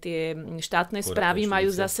rôzne tie štátne správy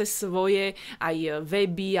majú zase svoje, aj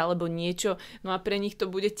weby, alebo niečo. No a pre nich to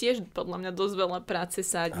bude tiež, podľa mňa, dosť veľa práce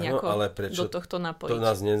sa nejako do tohto napojiť. To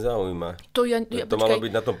nás nezaujíma. To malo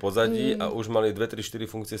byť na tom pozadí a už mali 2, 3, 4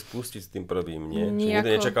 funkcie spustiť s tým prvým, nie? Nikto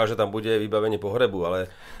nečakal, že tam bude vybavenie pohrebu,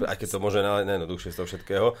 ale aj keď to môže najjednoduchšie z toho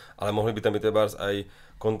všetkého, ale mohli by tam byť trebárs aj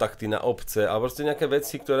kontakty na obce, alebo proste nejaké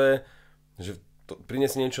veci, ktoré že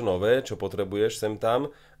prinesie niečo nové, čo potrebuješ sem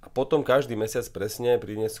tam a potom každý mesiac presne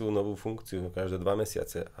prinesú novú funkciu, každé 2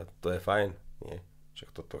 mesiace a to je fajn, nie? Však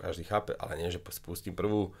to každý chápe, ale nie, že spustím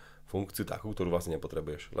prvú funkciu takú, ktorú vlastne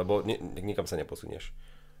nepotrebuješ, lebo nikam sa neposunieš.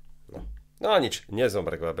 No a nič, nie som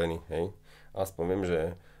prekvapený, hej. Aspoň viem, že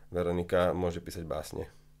Veronika môže písať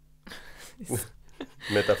básne.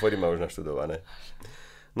 Metafory má už naštudované.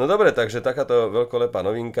 No dobre, takže takáto veľkolepá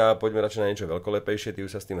novinka, poďme radšej na niečo veľkolepejšie, ty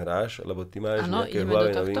už sa s tým hráš, lebo ty máš nejaké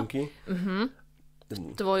hlavné novinky.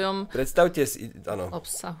 Tvojom predstavte si,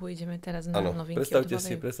 obsahu ideme teraz na novinky.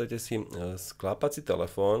 Predstavte si sklápací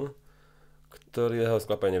telefón, ktorého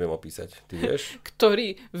sklápanie neviem opísať. Ty vieš?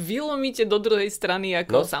 Ktorý vylomíte do druhej strany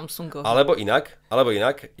ako Samsungov. Alebo inak,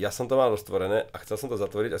 ja som to mal roztvorené a chcel som to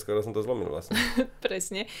zatvoriť a skoro som to zlomil vlastne.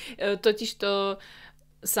 Presne. Totižto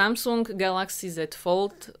Samsung Galaxy Z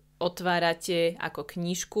Fold otvárate ako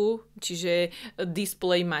knižku, čiže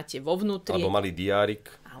displej máte vo vnútri. Alebo malý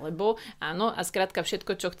diárik. Áno, a skrátka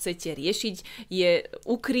všetko, čo chcete riešiť, je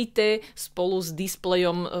ukryté spolu s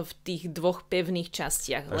displejom v tých dvoch pevných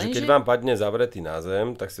častiach. Takže keď vám padne zavretý na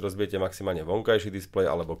zem, tak si rozbijete maximálne vonkajší displej,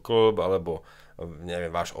 alebo klb, alebo neviem,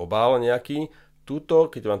 váš obal nejaký. Tuto,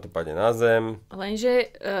 keď vám to padne na zem. Lenže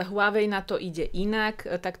Huawei na to ide inak,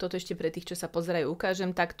 tak toto ešte pre tých, čo sa pozerajú,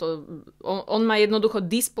 ukážem. Takto, on má jednoducho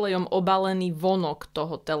displejom obalený vonok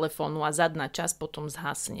toho telefónu a zadná časť potom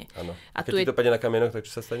zhasne. Áno. A keď ti to padne na kamienok, tak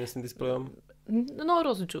čo sa stane s tým displejom? No,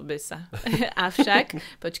 rozčúbe sa.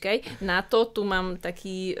 Avšak, počkaj, na to tu mám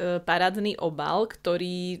taký parádny obal,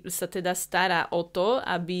 ktorý sa teda stará o to,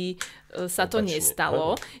 aby sa to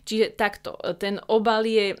nestalo. Čiže takto, ten obal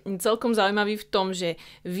je celkom zaujímavý v tom, že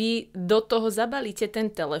vy do toho zabalíte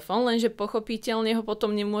ten telefón, lenže pochopiteľne ho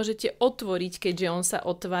potom nemôžete otvoriť, keďže on sa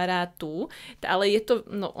otvára tu. Ale je to,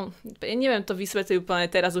 ja neviem to vysvetliť úplne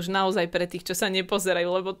teraz už naozaj pre tých, čo sa nepozerajú,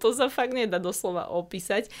 lebo to sa fakt nedá doslova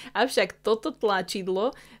opísať. Avšak toto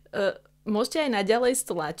tlačidlo môžete aj naďalej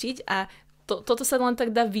stlačiť a toto sa len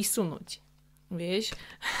tak dá vysunúť. Vieš?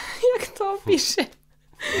 Jak to opíše?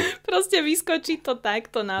 Proste vyskočí to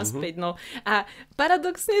takto naspäť. No. A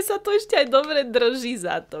paradoxne sa to ešte aj dobre drží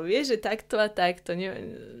za to. Vieš, že takto a takto.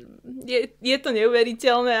 Je to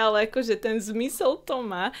neuveriteľné, ale akože ten zmysel to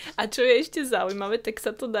má. A čo je ešte zaujímavé, tak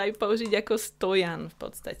sa to dá aj použiť ako stojan v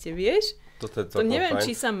podstate, vieš? To neviem,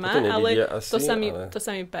 či sa má, ale to sa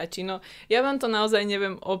mi páči. No, ja vám to naozaj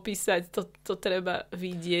neviem opísať, to treba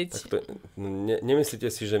vidieť. Nemyslíte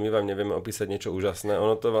si, že my vám nevieme opísať niečo úžasné?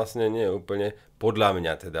 Ono to vlastne nie je úplne, podľa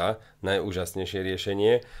mňa teda, najúžasnejšie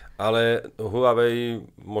riešenie, ale Huawei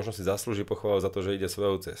možno si zaslúži pochvalu za to, že ide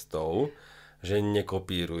svojou cestou. že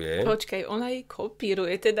nekopíruje. Počkaj, on aj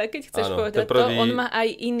kopíruje, teda keď chceš Áno, povedať prvý... to, on má aj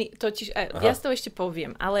iný, totiž, ja si to ešte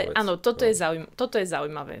poviem, ale povedz, áno, toto je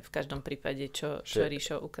zaujímavé v každom prípade, čo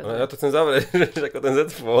Ríšo ukázal. Ja to chcem zavrieť, že ako ten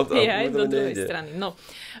Z Fold. Ja aj do druhej strany. No,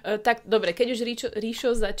 tak dobre, keď už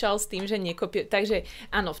Ríšo začal s tým, že nekopíruje, takže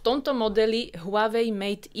áno, v tomto modeli Huawei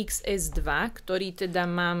Mate XS2, ktorý teda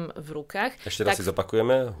mám v rukách. Ešte raz si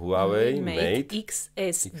zopakujeme, Huawei Mate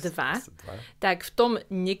XS2, tak v tom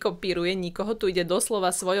nekopíruje nikoho, tu ide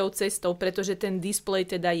doslova svojou cestou, pretože ten displej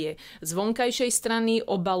teda je z vonkajšej strany,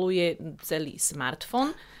 obaluje celý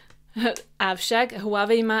smartfón. Avšak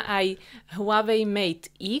Huawei má aj Huawei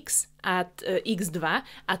Mate X a X2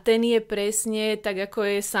 a ten je presne tak, ako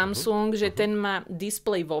je Samsung, že ten má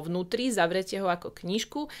displej vo vnútri, zavrete ho ako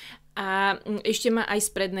knižku a ešte má aj z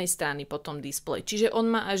prednej strany potom displej. Čiže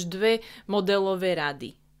on má až 2 modelové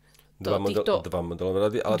rady. Dva modelové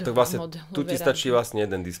rady, ale to vlastne tu ti stačí vlastne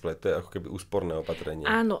jeden displej, to je ako keby úsporné opatrenie.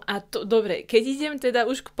 Áno, a to dobre, keď idem teda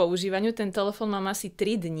už k používaniu, ten telefón mám asi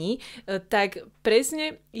 3 dní, tak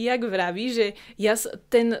presne, jak vraví, že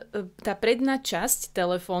tá predná časť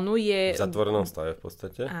telefónu je... V zatvorenom stave v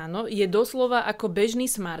podstate. Áno, je doslova ako bežný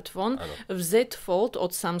smartfón. V Z Fold od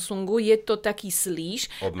Samsungu je to taký slíš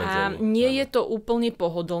a nie je to úplne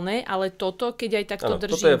pohodlné, ale toto, keď aj takto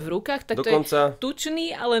držím v rukách, tak to je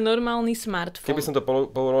tučný, ale normálny smartfón. Keby som to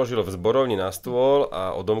položil v zborovni na stôl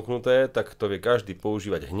a odomknuté, tak to vie každý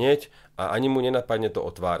používať hneď a ani mu nenapadne to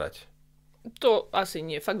otvárať. To asi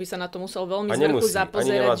nie. Fakt by sa na to musel veľmi zvrchu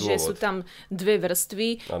zapozerať, že sú tam 2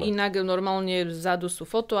 vrstvy, inak normálne vzadu sú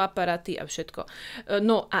fotoaparaty a všetko.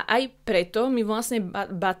 No a aj preto mi vlastne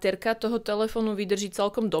baterka toho telefónu vydrží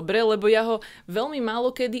celkom dobre, lebo ja ho veľmi málo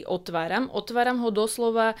kedy otváram. Otváram ho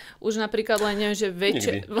doslova už napríklad len neviem, že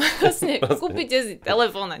večer. Vlastne kúpite si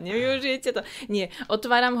telefón a nevyužijete to. Nie,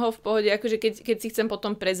 otváram ho v pohode, akože keď si chcem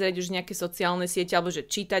potom prezrieť už nejaké sociálne siete alebo že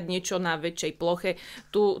čítať niečo na väčšej ploche,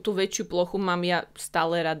 tú väčšiu plochu mám ja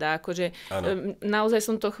stále rada. Akože naozaj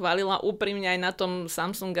som to chválila úprimne aj na tom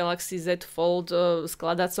Samsung Galaxy Z Fold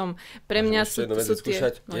skladacom. Pre mňa sú tie...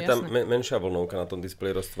 No, je tam menšia vlnovka na tom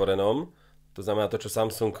displeji roztvorenom. To znamená to, čo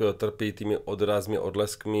Samsung trpí tými odrazmi,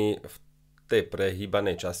 odleskmi v tej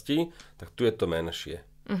prehýbanej časti, tak tu je to menšie.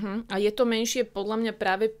 A je to menšie podľa mňa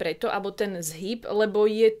práve preto, alebo ten zhyb, lebo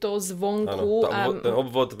je to zvonku. Áno, ten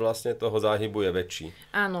obvod vlastne toho záhybu je väčší.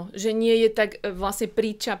 Áno, že nie je tak vlastne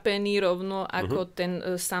pričapený rovno ako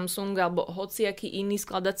ten Samsung alebo hociaký iný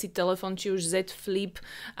skladací telefón, či už Z Flip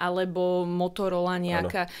alebo Motorola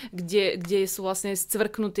nejaká, kde sú vlastne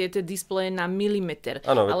scvrknuté tie displeje na milimeter.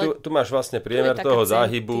 Áno, tu máš vlastne priemer toho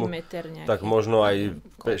záhybu, tak možno aj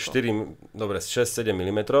 6-7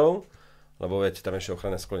 mm. Lebo veď tam ešte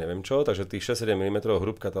ochranné sklo neviem čo, takže tých 6-7 mm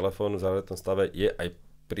hrúbka telefónu v zavretom stave je aj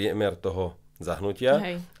priemer toho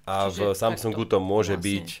zahnutia. A v Samsungu to môže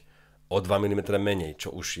byť o 2 mm menej, čo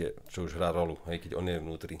už hrá rolu, keď on je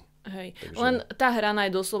vnútri. Takže... Len tá hrana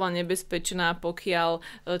je doslova nebezpečná, pokiaľ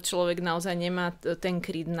človek naozaj nemá ten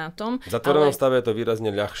kryt na tom. V zatvorenom stave je to výrazne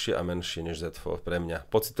ľahšie a menšie než Z Fold pre mňa.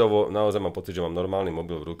 Pocitovo, naozaj mám pocit, že mám normálny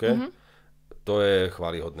mobil v ruke. To je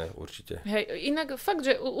chválihodné určite. Hej, inak fakt,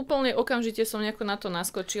 že úplne okamžite som nejako na to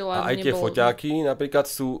naskočila. A aj tie foťáky napríklad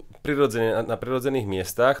sú na prirodzených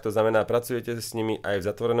miestach, to znamená, pracujete s nimi aj v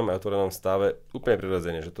zatvorenom a otvorenom stave úplne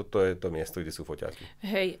prirodzene, že toto je to miesto, kde sú foťáky.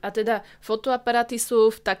 Hej, a teda fotoaparáty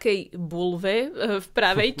sú v takej bulve v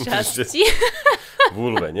pravej časti.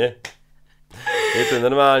 Vulve, nie? Je to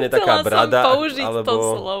normálne taká brada. Chcela som použiť to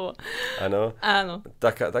slovo. Áno.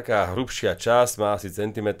 Taká hrubšia časť, má asi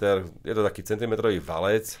centimeter, je to taký centimetrový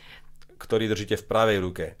valec, ktorý držíte v pravej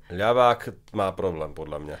ruke. Ľavák má problém,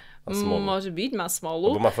 podľa mňa. Môže byť, má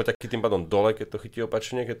smolu. Lebo má foťaky tým pádom dole, keď to chytí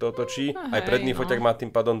opačne, keď to otočí. Aj predný foťak má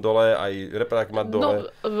tým pádom dole, aj reprák má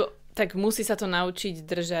dole. Tak musí sa to naučiť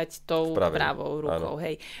držať tou pravou rukou.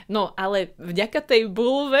 Hej. No, ale vďaka tej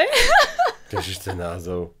bulve... Ježiš, ten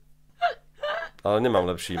názov. Ale nemám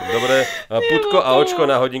lepší. Dobre, putko a očko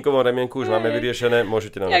na hodinkovom remienku už máme vyriešené,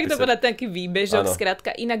 môžete nám napísať. Jak to povedať, taký výbežok, skrátka.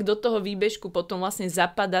 Inak do toho výbežku potom vlastne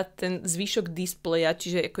zapadá ten zvyšok displeja,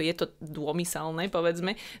 čiže ako je to dômyselné,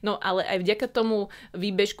 povedzme. No ale aj vďaka tomu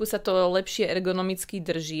výbežku sa to lepšie ergonomicky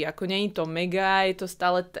drží. Ako nie je to mega, je to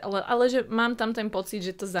stále... Ale že mám tam ten pocit,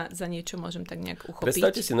 že to za niečo môžem tak nejak uchopiť.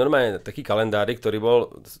 Predstavte si normálne taký kalendárik, ktorý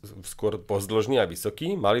bol skôr pozdĺžný a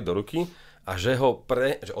vysoký, mali do ruky, a že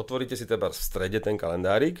že otvoríte si teda v strede ten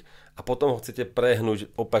kalendárik a potom ho chcete prehnúť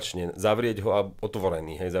opačne, zavrieť ho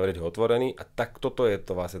otvorený, zavrieť ho otvorený a tak toto je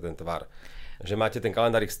to vlastne ten tvar. Že máte ten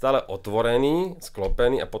kalendárik stále otvorený,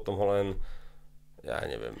 sklopený a potom ho len Ja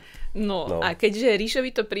neviem. No a keďže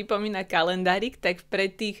Ríšovi to pripomína kalendárik, tak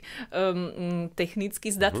pre tých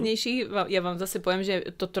technicky zdatnejších, ja vám zase poviem,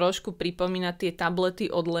 že to trošku pripomína tie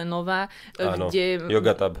tablety od Lenova, kde...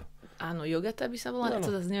 Yogatab. Áno, Yogatab by sa volá, to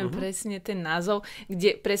zase neviem presne ten názov,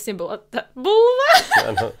 kde presne bola tá bulva.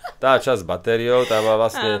 Áno, tá časť s batériou, tam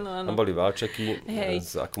boli valčeky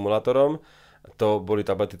s akumulátorom. To boli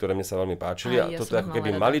tablety, ktoré mne sa veľmi páčili. A toto je ako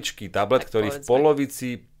keby maličký tablet, ktorý v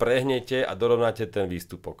polovici prehnete a dorovnáte ten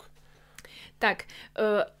výstupok. Tak,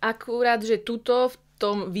 akurát, že tuto v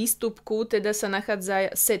tom výstupku teda sa nachádza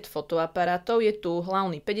set fotoaparátov. Je tu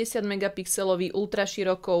hlavný 50 megapixelový,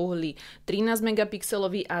 ultraširokouhlý 13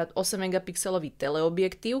 megapixelový a 8 megapixelový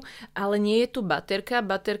teleobjektív, ale nie je tu baterka.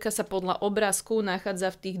 Baterka sa podľa obrázku nachádza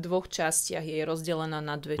v tých dvoch častiach. Je rozdelená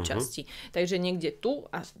na dve časti. Takže niekde tu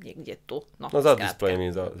a niekde tu. No za displejmi,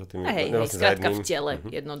 za tými... skrátka v tele,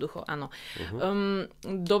 jednoducho, áno.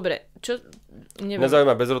 Dobre, čo... Mňa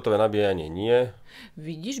zaujíma bezdrôtové nabíjanie, nie.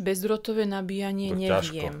 Vidíš, bezdrôtové nabíjanie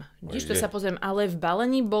neviem. Vidíš, to sa pozriem, ale v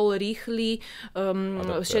balení bol rýchly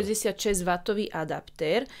 66W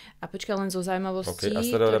adaptér. A počkaj len zo zaujímavosti. A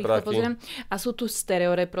stereorepráky? A sú tu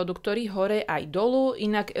stereoreproduktory hore aj dolu.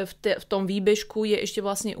 Inak v tom výbežku je ešte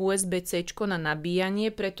vlastne USB-C na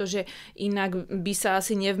nabíjanie, pretože inak by sa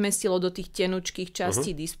asi nevmestilo do tých tenučkých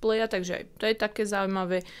častí displeja, takže to je také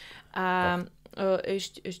zaujímavé. A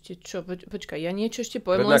ešte čo, počkaj, ja niečo ešte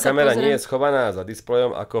poviem. Predná kamera nie je schovaná za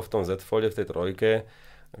displejom ako v tom Z Folde v tej trojke,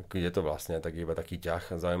 kde to vlastne tak iba taký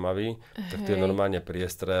ťah zaujímavý, tak to je normálne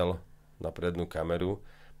priestrel na prednú kameru,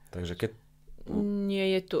 takže keď...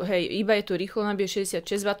 Nie je tu, iba je tu rýchlo nabije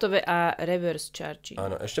 66W a reverse charge.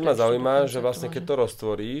 Áno, ešte ma zaujíma, že vlastne keď to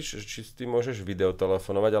roztvoríš, či s tým môžeš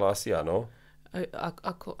videotelefonovať, ale asi áno.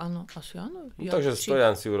 Ako áno, asi áno. Takže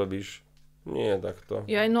stojan si urobíš. Nie, takto.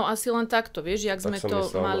 Ja, no asi len takto, vieš, jak sme to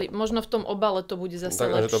mali. Možno v tom obale to bude zase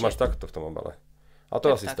lepšie. Takže to máš takto v tom obale. A to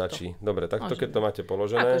tak asi takto stačí. Dobre, takto keď to máte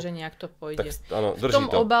položené. Akože nejak to pôjde. Tak, áno, v tom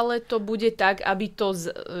obale to bude tak, aby to,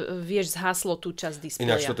 vieš, zhaslo tú časť displeja.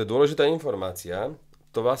 Ináč, to je dôležitá informácia.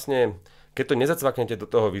 To vlastne, keď to nezacvaknete do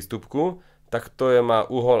toho výstupku, tak to má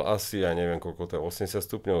uhol asi, ja neviem, koľko to je, 80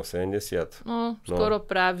 stupňov, 70. No, skoro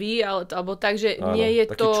pravý, alebo tak, že nie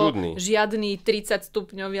je to čudný. Žiadny 30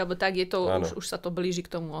 stupňový, alebo tak, je to, už sa to blíži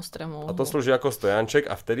k tomu ostrému uhlu. A to slúži ako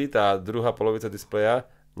stojanček a vtedy tá druhá polovica displeja,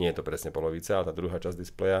 nie je to presne polovica, ale tá druhá časť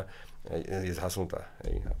displeja je zhasnutá.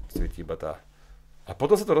 Svietí iba tá. A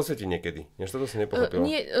potom sa to rozsvietí niekedy. Než toto si nepochopila.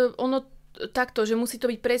 Nie, ono takto, že musí to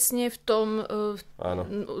byť presne v tom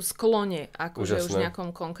sklone, akože už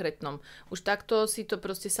nejakom konkrétnom. Už takto si to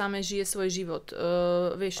proste samé žije svoj život.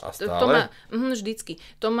 Vieš, to má, vždycky.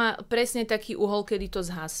 To má presne taký uhol, kedy to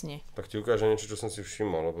zhasne. Tak ti ukážem niečo, čo som si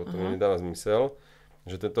všimol, lebo to mi nedáva zmysel,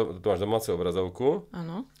 že tu máš domácu obrazovku.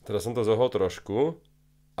 Áno. Teraz som to zohol trošku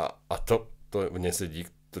a to nesedí,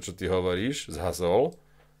 to, čo ty hovoríš, zhasol.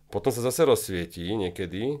 Potom sa zase rozsvietí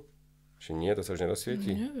niekedy. Či nie, to sa už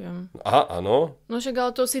nerozsvietí? Neviem. Aha, áno. No však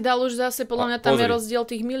ale to si dal už zase, podľa mňa tam je rozdiel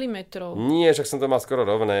tých milimetrov. Nie, však som to mal skoro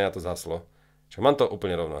rovné a to zhaslo. Však mám to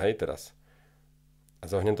úplne rovno, hej, teraz. A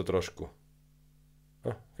zohnem to trošku.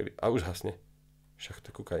 A už hasne. Však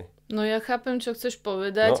to kúkaj. No ja chápem, čo chceš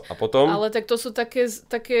povedať, a potom? Ale tak to sú také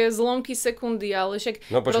zlomky sekundy, ale však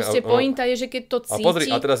proste pointa je, že keď to cíti... A pozri,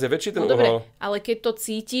 a teraz je väčší ten uhol. Dobre, ale keď to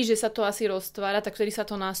cíti, že sa to asi roztvára, tak vtedy sa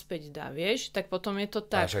to naspäť dá, vieš? Tak potom je to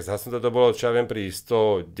tak. A však zhasnuté to bolo, čo ja viem, pri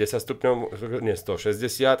 110 stupňov, nie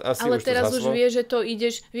 160 asi. Ale už teraz to už vie, že to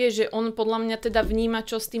ideš, vieš, že on podľa mňa teda vníma,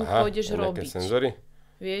 čo s tým pôjdeš robiť. Senzory?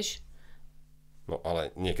 Vieš? No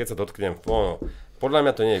ale nie, keď sa dotknem, podľa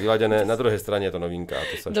mňa to nie je vyladené, na druhej strane je to novinka. A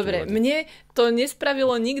to sa dobre, mne to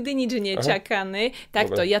nespravilo nikdy nič nečakané.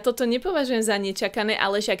 Takto, ja toto nepovažujem za nečakané,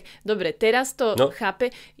 ale však, dobre, teraz to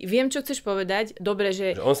chápe. Viem, čo chceš povedať. Dobre,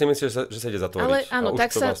 že on si myslí, že sa ide zatvoriť. Ale áno,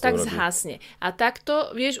 tak sa tak zhasne. A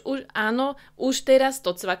takto, vieš, už teraz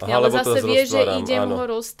to cvakne, ale zase vieš, že idem ho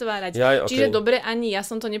roztvárať. Čiže dobre, ani ja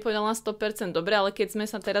som to nepovedala na 100% dobre, ale keď sme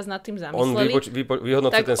sa teraz nad tým zamysleli, on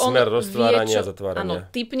vyhodnotí ten smer roztvárania a zatvárania. Áno,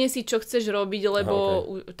 tipne si, čo chceš robiť, lebo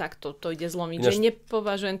takto to ide zlomiť. Že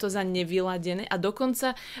nepovažujem to za nevyladené a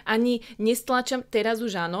dokonca ani nestlačam, teraz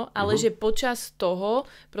už áno, ale že počas toho,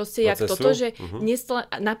 proste jak toto, že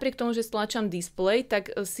napriek tomu, že stlačam displej,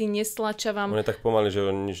 tak si nestlačavam... On je tak pomaly, že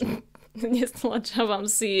on nič... Nestlačavam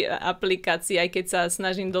si aplikácie, aj keď sa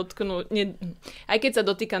snažím dotknúť, aj keď sa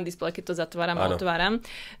dotýkam displeja, keď to zatváram a otváram.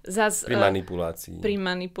 Pri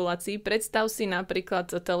manipulácii. Predstav si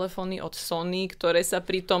napríklad telefóny od Sony, ktoré sa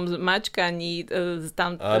pri tom mačkaní,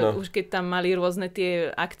 už keď tam mali rôzne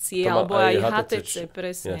tie akcie, alebo aj HTC,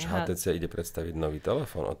 presne. HTC ide predstaviť nový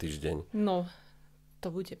telefón o týždeň. No. To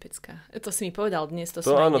bude pecka. To si mi povedal dnes, to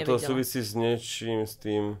To som aj áno, nevedela. to súvisí s niečím, s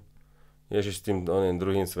tým, Ježiš, s tým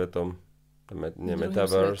druhým svetom.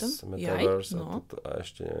 Metaverse. A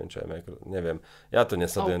ešte neviem, čo je neviem. Ja to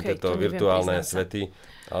nesledujem, tieto virtuálne svety,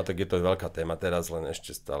 ale tak je to veľká téma teraz, len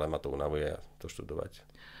ešte stále ma to unavuje to študovať.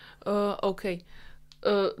 OK.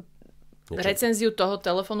 Recenziu toho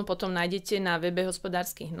telefónu potom nájdete na webe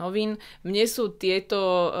Hospodárskych novín. Mne sú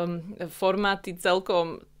tieto formáty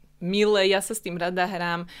celkom milé, ja sa s tým rada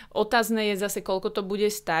hrám. Otázne je zase, koľko to bude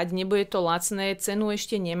stáť. Nebude to lacné, cenu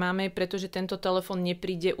ešte nemáme, pretože tento telefón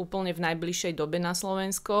nepríde úplne v najbližšej dobe na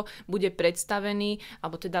Slovensko. Bude predstavený,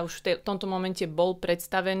 alebo teda už v tomto momente bol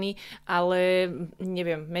predstavený, ale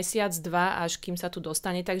neviem, mesiac, dva, až kým sa tu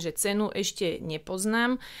dostane, takže cenu ešte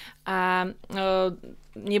nepoznám a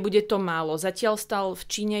nebude to málo. Zatiaľ stal v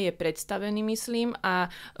Číne, je predstavený, myslím,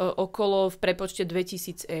 a okolo v prepočte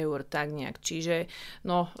 2000 eur, tak nejak. Čiže,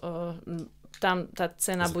 no, tam tá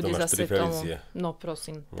cena bude zase tomu. No,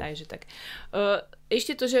 prosím, takže tak.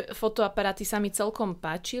 Ešte to, že fotoaparáty sa mi celkom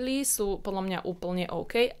páčili, sú podľa mňa úplne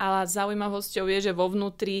OK, ale zaujímavosťou je, že vo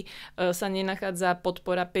vnútri sa nenachádza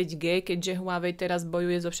podpora 5G, keďže Huawei teraz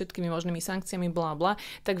bojuje so všetkými možnými sankciami, bla bla,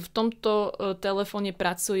 tak v tomto telefóne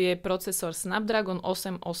pracuje procesor Snapdragon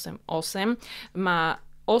 888, má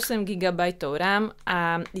 8 GB RAM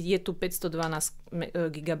a je tu 512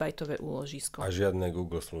 GB úložisko. A žiadne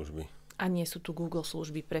Google služby. A nie sú tu Google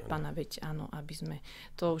služby pre pána, veď áno, aby sme...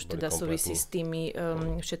 To už teda súvisí s tými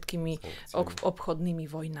všetkými obchodnými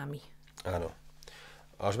vojnami. Áno.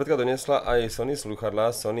 Alžbetka doniesla aj Sony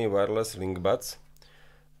slúchadlá, Sony Wireless Link Buds,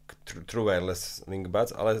 True Wireless Link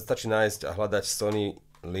Buds, ale stačí nájsť a hľadať Sony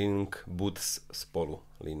Link Buds spolu.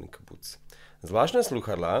 Link Buds. Zvláštne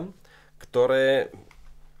slúchadlá, ktoré...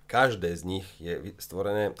 Každé z nich je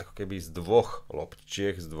stvorené ako keby z dvoch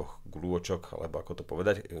loptičiek, z dvoch glúočok, alebo ako to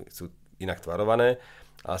povedať, sú inak tvarované.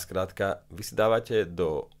 A skrátka, vy si dávate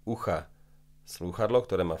do ucha slúchadlo,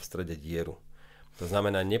 ktoré má v strede dieru. To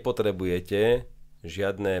znamená, nepotrebujete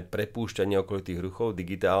žiadne prepúšťanie okolitých ruchov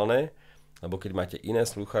digitálne, lebo keď máte iné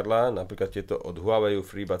slúchadlá, napríklad tieto od Huawei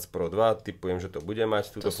FreeBuds Pro 2, typujem, že to bude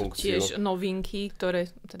mať túto funkciu. To sú tiež novinky, ktoré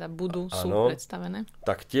teda sú predstavené.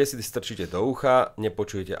 Tak tie si strčíte do ucha,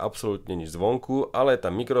 nepočujete absolútne nič zvonku, ale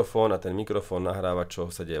tam mikrofón a ten mikrofón nahráva, čo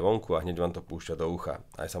sa deje vonku a hneď vám to púšťa do ucha.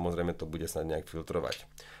 Aj samozrejme to bude snad nejak filtrovať.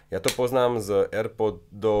 Ja to poznám z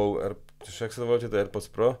AirPodov, však sa volíte to AirPods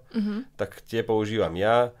Pro, tak tie používam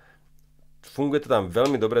ja. Funguje to tam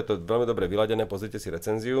veľmi dobre, to je veľmi dobre vyladené, pozrite si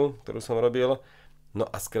recenziu, ktorú som robil. No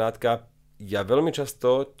a skrátka, ja veľmi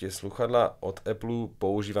často tie slúchadlá od Apple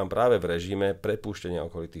používam práve v režime prepúštenia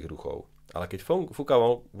okolitých ruchov. Ale keď fúka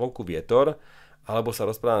vonku vietor, alebo sa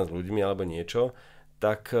rozprávam s ľuďmi, alebo niečo,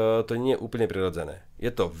 tak to nie je úplne prirodzené. Je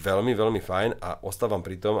to veľmi, veľmi fajn a ostávam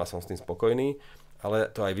pri tom a som s tým spokojný, ale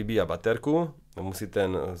to aj vybíja baterku, musí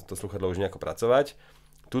to slúchadlo už nejako pracovať.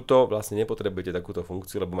 Tuto vlastne nepotrebujete takúto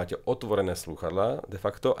funkciu, lebo máte otvorené slúchadlá, de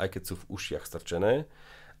facto, aj keď sú v ušiach strčené.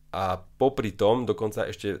 A popri tom dokonca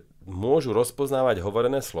ešte môžu rozpoznávať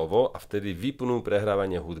hovorené slovo a vtedy vypnú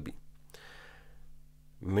prehrávanie hudby.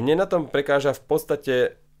 Mne na tom prekáža v podstate,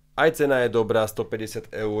 aj cena je dobrá,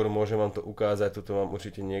 150 eur, môžem vám to ukázať, toto mám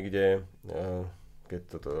určite niekde, keď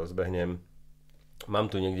toto rozbehnem. Mám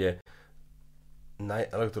tu niekde na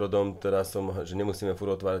Elektrodom, teraz že nemusíme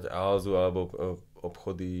furt otvárať Alzu alebo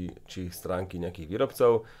obchody či stránky nejakých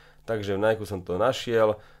výrobcov, takže v Nike som to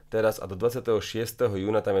našiel teraz a do 26.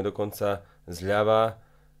 júna tam je dokonca zľava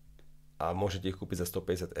a môžete ich kúpiť za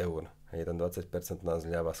 150 eur. Je tam 20%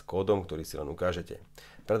 zľava s kódom, ktorý si len ukážete.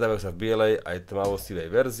 Predávajú sa v bielej aj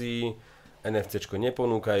tmavo-sivej verzii, NFC-čko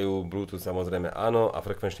neponúkajú, Bluetooth samozrejme áno a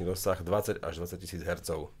frekvenčný rozsah 20 až 20 000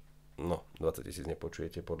 Hz. No, 20 000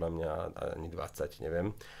 nepočujete, podľa mňa ani 20,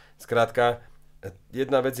 neviem. Skrátka,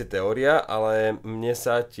 jedna vec je teória, ale mne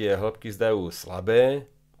sa tie hĺbky zdajú slabé,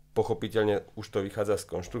 pochopiteľne už to vychádza z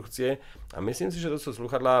konštrukcie a myslím si, že to sú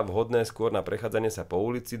slúchadlá vhodné skôr na prechádzanie sa po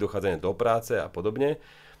ulici, dochádzanie do práce a podobne,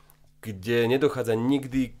 kde nedochádza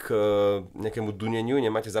nikdy k nejakému duneniu,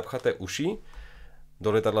 nemáte zapchaté uši. Do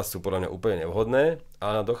lietadla sú podľa mňa úplne nevhodné,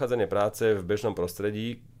 ale na dochádzanie práce v bežnom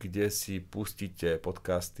prostredí, kde si pustíte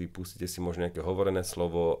podcasty, pustíte si možno nejaké hovorené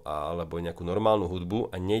slovo alebo nejakú normálnu hudbu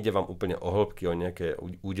a nejde vám úplne o hĺbky, o nejaké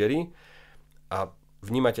údery a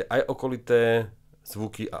vnímate aj okolité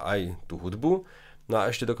zvuky a aj tú hudbu. No a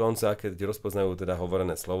ešte dokonca, keď rozpoznajú teda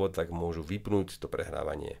hovorené slovo, tak môžu vypnúť to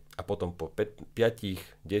prehrávanie. A potom po 5,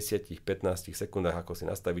 10, 15 sekundách, ako si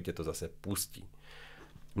nastavíte, to zase pustí.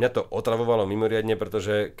 Mňa to otravovalo mimoriadne,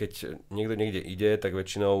 pretože keď niekto niekde ide, tak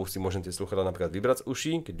väčšinou si môžete slúchadlá napríklad vybrať z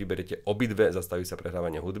uší, keď vyberiete obidve, zastaví sa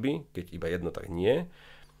prehrávanie hudby, keď iba jedno, tak nie.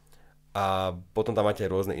 A potom tam máte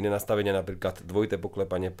aj rôzne iné nastavenia, napríklad dvojité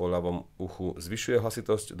poklepanie po ľavom uchu zvyšuje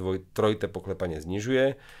hlasitosť, trojité poklepanie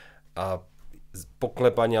znižuje a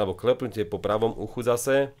poklepanie alebo klepnutie po pravom uchu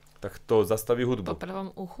zase, tak to zastaví hudbu. Po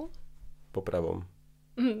pravom uchu? Po pravom.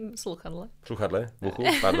 Slúchadle. Sluchadle, v uchu,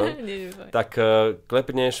 pardon. Nie. Tak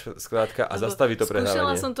klepneš skrátka a zastaví to prehrávanie.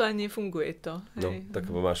 Skúšala som to a nefunguje to. No,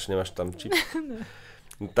 tak nemáš tam čip.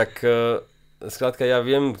 Tak skrátka ja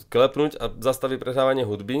viem klepnúť a zastaviť prehrávanie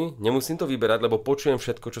hudby. Nemusím to vyberať, lebo počujem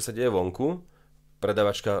všetko, čo sa deje vonku.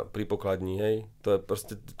 Predavačka pri pokladni, hej. To je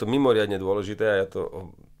proste to mimoriadne dôležité a ja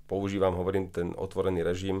to používam, hovorím, ten otvorený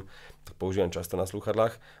režim, to používam často na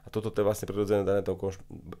slúchadlách a toto je vlastne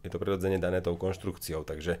prirodzene dané tou konštrukciou,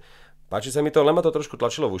 takže páči sa mi to, len ma to trošku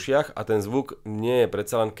tlačilo v ušiach a ten zvuk nie je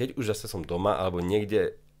predsa len, keď už zase som doma alebo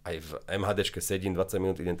niekde aj v MHDčke sedím, 20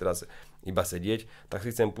 minút idem teraz iba sedieť, tak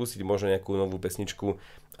si chcem pustiť možno nejakú novú pesničku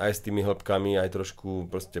aj s tými hĺbkami, aj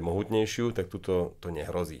trošku proste mohutnejšiu, tak tuto to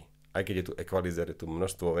nehrozí. Aj keď je tu equalizer, je tu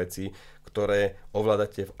množstvo vecí, ktoré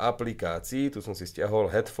ovládate v aplikácii. Tu som si stiahol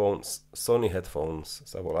Sony Headphones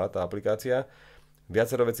sa volá tá aplikácia.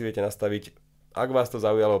 Viacero vecí viete nastaviť. Ak vás to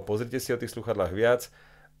zaujalo, pozrite si o tých sluchadlách viac,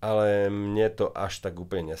 ale mne to až tak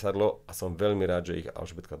úplne nesadlo a som veľmi rád, že ich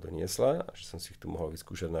Alžbetka doniesla a že som si ich tu mohol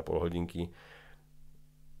vyskúšať na pol hodinky.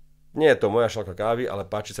 Nie je to moja šálka kávy, ale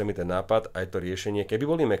páči sa mi ten nápad, aj to riešenie. Keby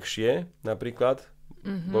boli mäkšie, napríklad,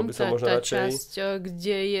 bol by som možno tá radšej. časť,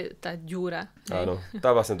 kde je tá ďura. Áno,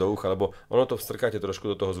 tá vlastne do ucha, lebo ono to vstrkáte trošku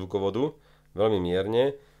do toho zvukovodu, veľmi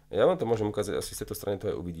mierne. Ja vám to môžem ukázať, asi z tejto strany to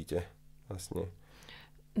aj uvidíte. Vlastne.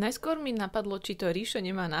 Najskôr mi napadlo, či to Ríšo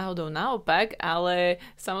nemá náhodou naopak, ale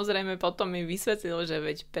samozrejme potom mi vysvetlil, že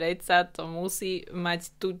veď predsa to musí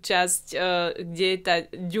mať tú časť, kde je tá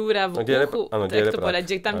ďura v uchu, tak to povedať,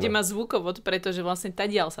 že tam, kde má zvukovod, pretože vlastne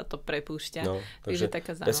tadiaľ sa to prepúšťa. No, takže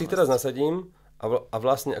taká zaujímavosť. Ja si ich teraz nasadím a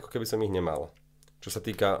vlastne ako keby som ich nemal. Čo sa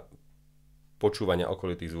týka počúvania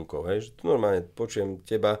okolitých zvukov. Hej? Že tu normálne počujem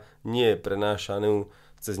teba, nie je prenášanú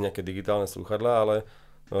cez nejaké digitálne slúchadlá, ale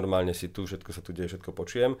normálne si tu, všetko sa tu deje, všetko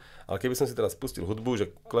počujem. Ale keby som si teraz pustil hudbu, že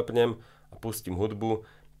klepnem a pustím hudbu,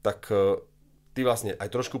 tak ty vlastne aj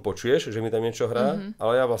trošku počuješ, že mi tam niečo hrá,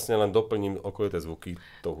 ale ja vlastne len doplním okolité zvuky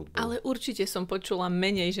tou hudbou. Ale určite som počula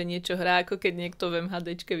menej, že niečo hrá, ako keď niekto v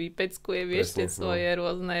MHDčke vypeckuje, vieš, tie svoje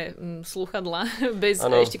rôzne slúchadlá,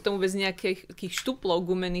 ešte k tomu bez nejakých štuplov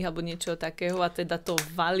gumených alebo niečo takého a teda to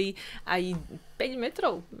valí aj 5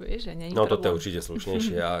 metrov, vieš, že nie je problém. No toto je určite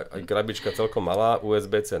slušnejšie a aj krabička celkom malá,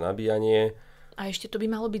 USB-C nabíjanie. A ešte to by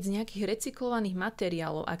malo byť z nejakých recyklovaných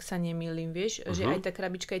materiálov, ak sa nemýlim, vieš, že aj tá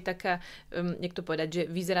krabička je taká, jak to povedať, že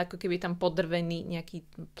vyzerá ako keby tam podrvený nejaký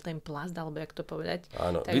ten plast, alebo jak to povedať.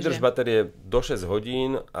 Áno, takže vydrž batérie do 6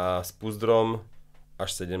 hodín a s púzdrom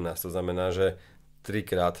až 17, to znamená, že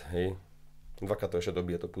 3-krát, hej, 2-krát to ešte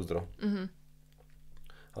dobije to púzdro.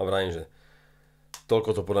 Ale vrajím, že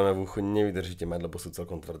toľko to podľa mňa v uchu nevydržíte mať, lebo sú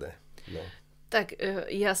celkom tvrdé. No. Tak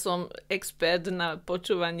ja som expert na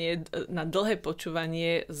počúvanie, na dlhé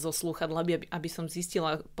počúvanie zo slúchadla, aby som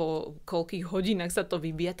zistila, po koľkých hodinách sa to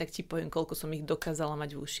vybíja, tak ti poviem, koľko som ich dokázala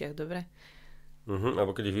mať v ušiach, dobre?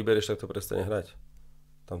 Alebo keď ich vyberieš, tak to prestane hrať.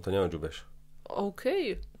 Tam to neodžubeš.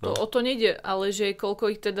 OK, o to nejde, ale že koľko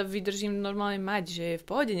ich teda vydržím normálne mať, že je v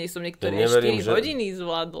pohode, nech som niektoré 4 hodiny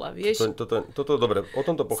zvládla, vieš? Toto dobre, o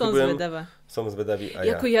tomto pochybujem. Som zvedavý aj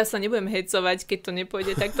ja. Ja sa nebudem hecovať, keď to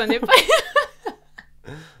nepôjde, tak to nepôjde.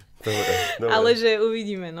 Dobre. Ale že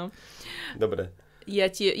uvidíme, no. Dobre.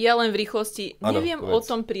 Ja len v rýchlosti neviem o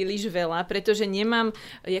tom príliš veľa, pretože nemám,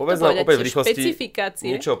 špecifikácie.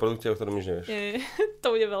 Niečo o produkte, o ktorom nič nevieš.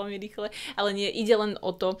 To bude veľmi rýchle. Ale nie, ide len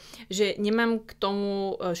o to, že nemám k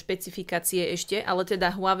tomu špecifikácie ešte, ale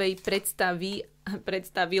teda Huawei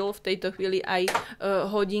predstavil v tejto chvíli aj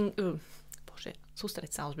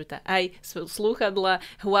sústreď sa, Alžbeta, aj slúchadla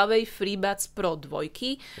Huawei FreeBuds Pro 2.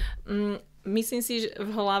 Myslím si, že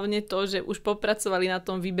hlavne to, že už popracovali na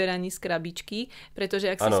tom vyberaní z krabičky, pretože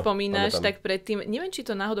ak si spomínaš, tak predtým, neviem, či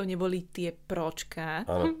to náhodou neboli tie pročka,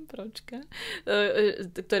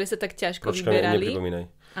 ktoré sa tak ťažko vyberali.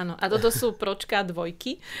 Áno, a toto sú pročka 2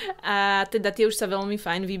 a teda tie už sa veľmi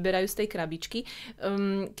fajn vyberajú z tej krabičky.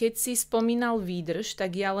 Keď si spomínal výdrž,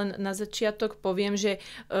 tak ja len na začiatok poviem, že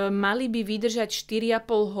mali by vydržať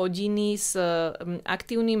 4,5 hodiny s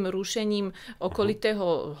aktívnym rušením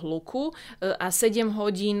okolitého hluku a 7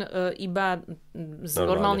 hodín iba s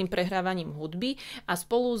normálnym prehrávaním hudby a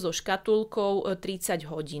spolu so škatulkou 30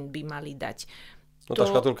 hodín by mali dať. No tá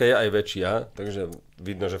škatulka je aj väčšia, takže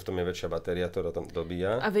vidno, že v tom je väčšia batéria, ktorá tam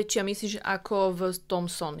dobíja. A väčšia myslíš ako v tom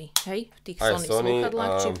Sony, hej? V tých Sony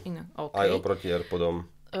slúchadlách? Aj oproti AirPodom.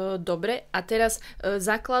 Dobre, a teraz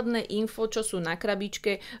základné info, čo sú na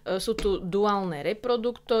krabičke, sú tu duálne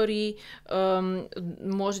reproduktory,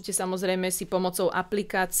 môžete samozrejme si pomocou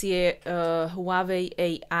aplikácie Huawei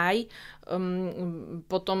AI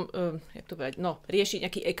potom, jak to povedať, riešiť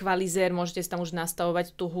nejaký ekvalizér, môžete si tam už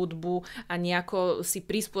nastavovať tú hudbu a nejako si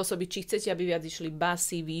prispôsobiť, či chcete, aby viac išli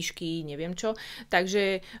basy, výšky, neviem čo.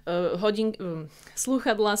 Takže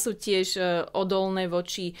slúchadlá sú tiež odolné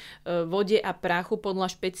voči vode a prachu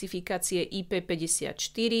podľa špecifikácie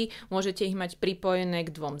IP54. Môžete ich mať pripojené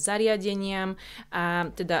k 2 zariadeniam a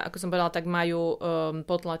teda, ako som povedala, tak majú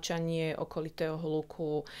potlačanie okolitého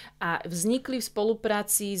hluku a vznikli v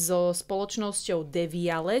spolupráci so spoločnosťou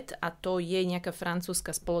Devialet a to je nejaká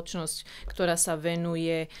francúzska spoločnosť, ktorá sa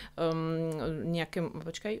venuje nejakému...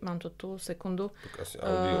 Počkaj, mám to tu, sekundu. Tak asi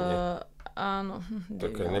audio, nie? Áno.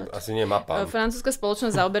 Asi nie mapa. Francúzska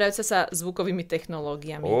spoločnosť zaoberajúca sa zvukovými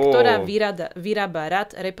technológiami, ktorá vyrába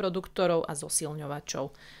rad reproduktorov a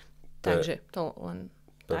zosilňovačov. Takže to len...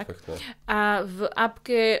 Tak. A v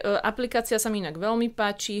aplikácia sa mi inak veľmi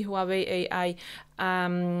páči, Huawei AI, a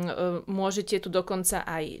môžete tu dokonca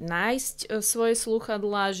aj nájsť svoje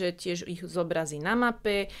slúchadlá, že tiež ich zobrazí na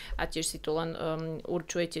mape a tiež si tu len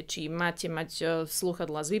určujete, či máte mať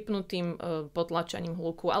slúchadlá s vypnutým potlačaním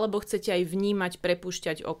hluku, alebo chcete aj vnímať,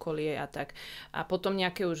 prepúšťať okolie a tak. A potom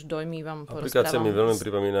nejaké už dojmy vám porozprávam. Aplikácia mi veľmi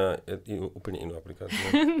pripomína úplne inú aplikáciu.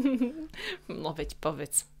 No veď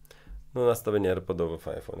povedz. No nastavenie AirPodov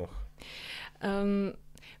v iPhone-och.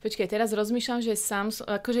 Počkaj, teraz rozmýšľam, že Samsung,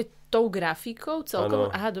 akože tou grafikou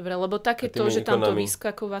celkom, aha, dobre, lebo takéto, že tamto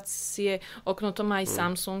vyskakovacie okno, to má aj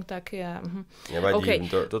Samsung také.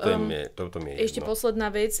 Nevadí, toto mi je ešte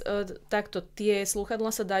posledná vec, takto, tie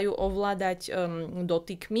slúchadlá sa dajú ovládať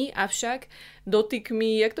dotykmi, avšak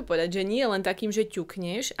dotykmi, jak to povedať, že nie len takým, že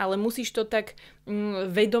ťukneš, ale musíš to tak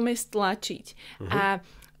vedome stlačiť. A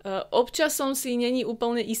občas som si není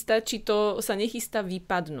úplne istá, či to sa nechystá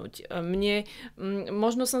vypadnúť.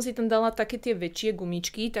 Možno som si tam dala také tie väčšie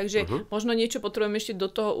gumičky, takže možno niečo potrebujem ešte do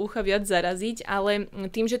toho ucha viac zaraziť, ale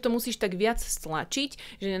tým, že to musíš tak viac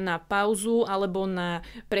stlačiť, že na pauzu alebo na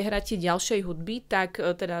prehratie ďalšej hudby, tak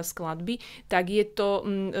teda skladby, tak je to,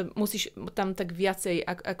 musíš tam tak viacej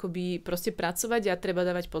akoby proste pracovať a treba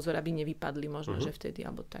dávať pozor, aby nevypadli možno, že vtedy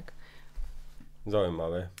alebo tak.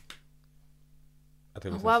 Zaujímavé.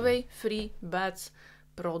 Huawei FreeBuds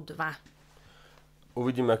Pro 2.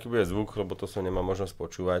 Uvidíme, aký bude zvuk, lebo to som nemá možnosť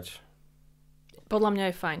počúvať. Podľa mňa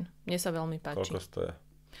je fajn. Mne sa veľmi páči. Koľko stoja?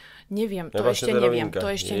 Neviem, to ešte neviem.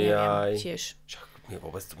 Tiež. Však my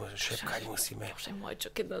vôbec to môžeme šepkať, musíme. Bože môj, čo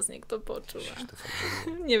keď nás niekto počúva.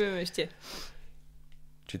 Neviem ešte.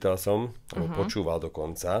 Čítal som, alebo počúval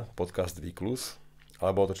dokonca podcast Výklus,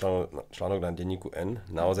 alebo to článok na denníku N.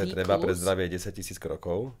 Naozaj Výklus. Treba pre zdravie 10 000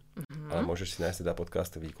 krokov. Ale môžeš si nájsť teda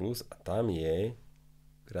podcast Výklus a tam je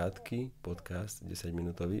krátky podcast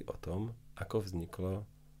 10-minútový o tom, ako vznikol,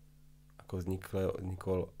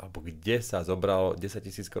 alebo kde sa zobralo 10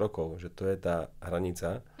 000 krokov, že to je tá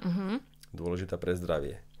hranica dôležitá pre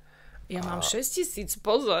zdravie. Ja mám 6 000,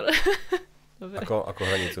 pozor. Dobre. Ako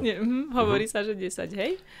hranicu? Hovorí sa, že 10,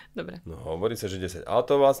 hej? Dobre. No, hovorí sa, že 10. Ale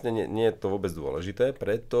to vlastne nie je to vôbec dôležité,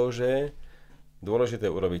 pretože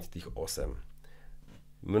dôležité je urobiť tých 8.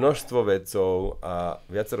 Množstvo vedcov a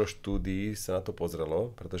viacero štúdií sa na to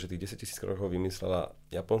pozrelo, pretože tých 10 000 krokov vymyslela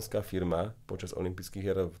japonská firma počas olympijských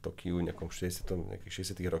hier v Tokiu v nejakých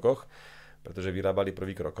 60 rokoch, pretože vyrábali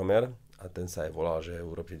prvý krokomer a ten sa aj volal, že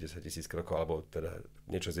urobte 10 000 krokov, alebo teda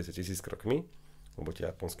niečo s 10 000 krokmi, lebo tie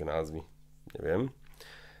japonské názvy, neviem.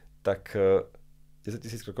 Tak 10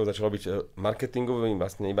 000 krokov začalo byť marketingovým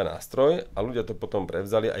vlastne iba nástroj a ľudia to potom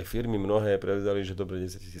prevzali, aj firmy mnohé prevzali, že dobre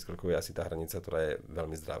 10 000 krokov je asi tá hranica, ktorá je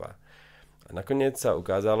veľmi zdravá. A nakoniec sa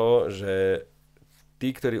ukázalo, že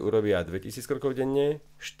tí, ktorí urobia 2000 krokov denne,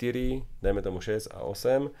 4, dajme tomu 6 a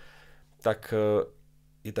 8, tak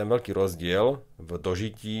je tam veľký rozdiel v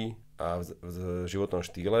dožití a v životnom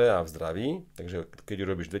štýle a v zdraví. Takže keď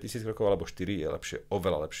urobíš 2000 krokov alebo 4, je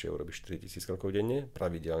oveľa lepšie urobiť 4000 krokov denne,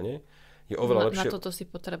 pravidelne. Je oveľa lepšie... Na toto si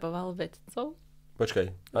potreboval vedcov?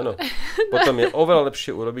 Počkaj, áno. Potom je oveľa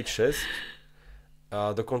lepšie urobiť 6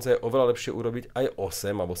 a dokonca je oveľa lepšie urobiť aj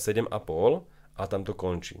 8 alebo 7,5 a tam to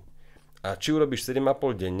končí. A či urobíš 7,5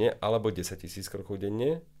 denne alebo 10 000 krokov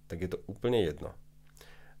denne, tak je to úplne jedno.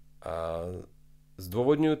 A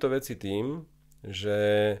zdôvodňujú to veci tým, že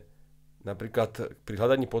napríklad pri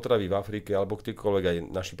hľadaní potravy v Afrike alebo ktokoľvek aj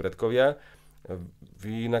naši predkovia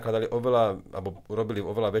vynakladali oveľa, alebo urobili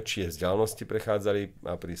oveľa väčšie vzdialenosti, prechádzali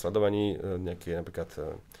a pri sledovaní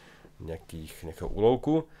nejakého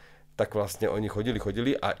úlovku, tak vlastne oni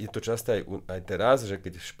chodili a je to často aj teraz, že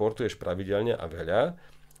keď športuješ pravidelne a veľa,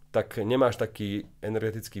 tak nemáš taký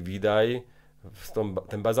energetický výdaj,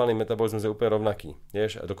 ten bazálny metabolizmus je úplne rovnaký,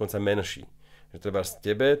 vieš, a dokonca menší. Že treba z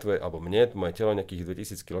tebe, alebo mne, moje telo nejakých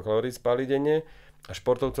 2000 kcal spáli denne a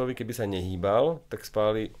športovcovi, keby sa nehýbal, tak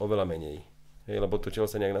spáli oveľa menej. Hej, lebo to telo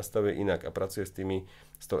sa nejak nastavuje inak a pracuje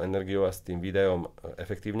s tou energiou a s tým výdajom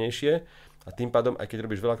efektívnejšie. A tým pádom, aj keď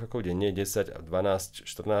robíš veľa krokov denne, 10, 12,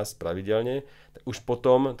 14 pravidelne, tak už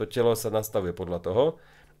potom to telo sa nastavuje podľa toho.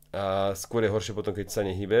 A skôr je horšie potom, keď sa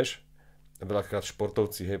nehýbeš. Veľakrát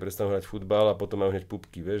športovci, prestanú hrať futbal a potom majú hneď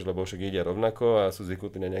pupky, vieš, lebo však jedia rovnako a sú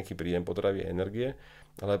zvyknutí na nejaký príjem potravy a energie,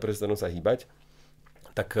 ale prestanú sa hýbať.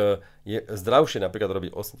 Tak je zdravšie napríklad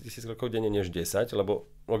robiť 8000 krokov denne než 10, lebo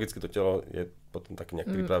logicky to telo je potom tak nejak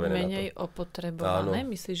pripravené na to. Menej opotrebované,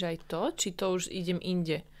 myslíš aj to? Či to už idem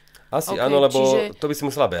inde? Asi áno, lebo to by si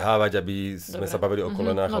musela behávať, aby sme sa bavili o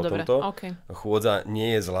kolenách a o tomto. Okay. Chôdza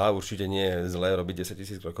nie je zlá, určite nie je zlé robiť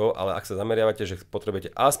 10 000 krokov, ale ak sa zameriavate, že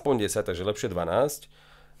potrebujete aspoň 10, takže lepšie 12,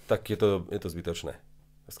 tak je to zbytočné.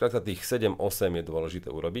 Skrátka tých 7-8 je dôležité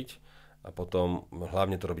urobiť a potom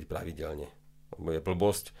hlavne to robiť pravidelne. Lebo je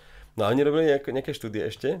blbosť. No a oni robili nejaké štúdie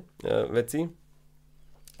ešte, veci.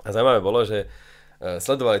 A zaujímavé bolo, že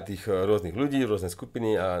sledovali tých rôznych ľudí, rôzne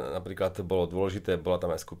skupiny a napríklad bolo dôležité, bola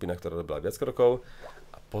tam aj skupina, ktorá robila viac krokov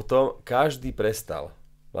a potom každý prestal.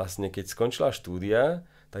 Vlastne keď skončila štúdia,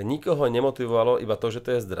 tak nikoho nemotivovalo iba to, že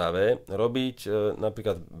to je zdravé, robiť,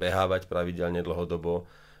 napríklad behávať pravidelne dlhodobo.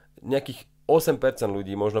 Nejakých 8%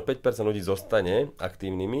 ľudí, možno 5% ľudí zostane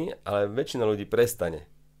aktívnymi, ale väčšina ľudí prestane.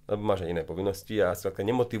 Lebo máš aj iné povinnosti a skrátka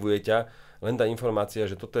nemotivuje ťa len tá informácia,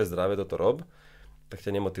 že toto je zdravé, toto rob, tak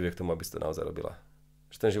ťa nemotivuje k tomu, aby si to naozaj robila.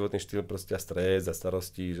 Že ten životný štýl proste stres a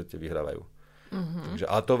starosti, že te vyhrávajú. Uh-huh.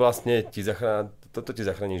 Takže, ale to vlastne toto ti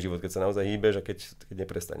zachráni život, keď sa naozaj hýbeš a keď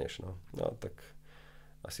neprestaneš. No, tak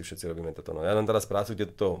asi všetci robíme toto. No, ja len teraz prácu,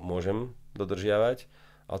 kde to môžem dodržiavať,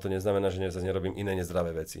 ale to neznamená, že zase nerobím iné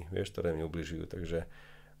nezdravé veci, vieš, ktoré mi ubližujú. Takže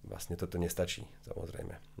vlastne toto nestačí,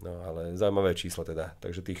 samozrejme. No, ale zaujímavé číslo teda.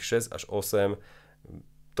 Takže tých 6 až 8,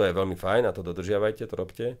 to je veľmi fajn a to dodržiavajte, to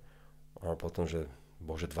robte. A potom, že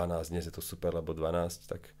bože 12, dnes je to super, lebo 12,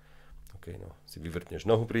 tak si vyvrtneš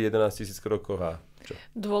nohu pri 11 000 krokoch a čo?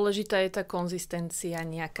 Dôležitá je tá konzistencia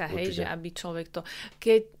nejaká, hej, že aby človek to...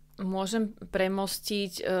 Keď môžem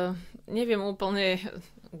premostiť, neviem úplne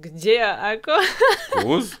kde a ako.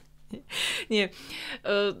 Kus? Nie.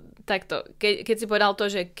 Takto, keď si povedal to,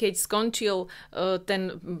 že keď skončil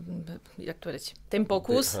ten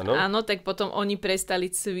pokus, áno, tak potom oni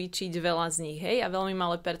prestali cvičiť veľa z nich, hej, a veľmi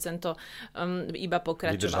malé percento iba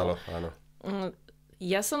pokračovalo. Vydržalo, áno.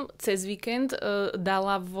 Ja som cez víkend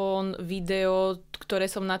dala von video, ktoré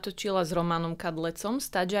som natočila s Romanom Kadlecom z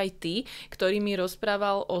Touch IT, ktorý mi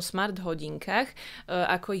rozprával o smart hodinkách,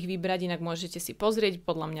 ako ich vybrať, inak môžete si pozrieť,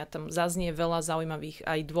 podľa mňa tam zaznie veľa zaujímavých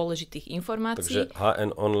aj dôležitých informácií. Takže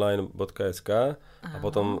hnonline.sk a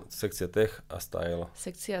potom sekcia tech a style.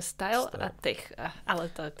 Sekcia style a tech, ale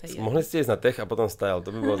to je jedno. Mohli ste ísť na tech a potom style, to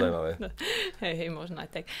by bolo zaujímavé. Hej, možno aj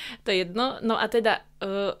tak. To je jedno. No a teda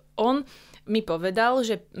on mi povedal,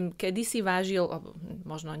 že kedysi vážil,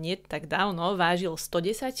 možno nie tak dávno, vážil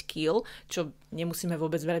 110 kg, čo nemusíme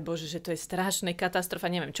vôbec veriť, bože, že to je strašné, katastrofa,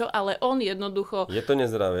 neviem čo, ale on jednoducho... Je to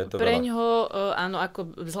nezdravé, je to preňho, áno,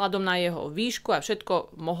 ako vzhľadom na jeho výšku a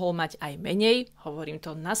všetko mohol mať aj menej, hovorím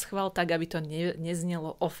to naschvál, tak aby to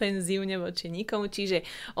neznelo ofenzívne voči nikomu, čiže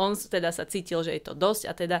on teda sa cítil, že je to dosť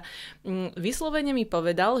a teda vyslovene mi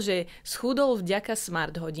povedal, že schudol vďaka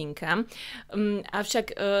smart hodinkám,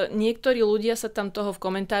 avšak niektorí ľudia sa tam toho v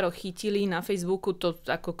komentároch chytili na Facebooku, to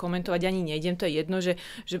ako komentovať ani nejdem, to je jedno, že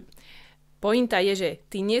pointa je, že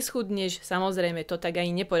ty neschudneš, samozrejme to tak ani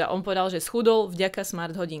nepovedal. On povedal, že schudol vďaka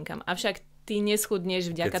smart hodinkám, avšak ty neschudneš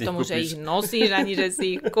vďaka tomu, že ich nosíš, ani že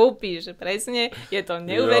si ich kúpiš. Presne, je to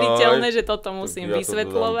neuveriteľné, že toto musím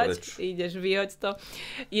vysvetľovať. Ideš, vyhoď to.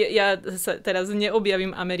 Ja sa teraz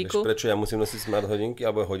neobjavím Ameriku. Vieš, prečo ja musím nosiť smart hodinky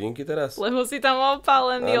alebo hodinky teraz? Lebo si tam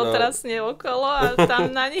opálený otrasne okolo a tam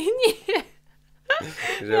na nich nie.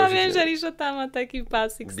 Ja viem, že Ríšo tam má taký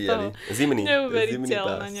pásik z toho. Zimný.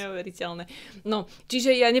 Neuveriteľné. No,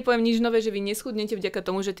 čiže ja nepoviem nič nové, že vy neschudnete vďaka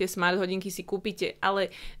tomu, že tie smart hodinky si kúpite,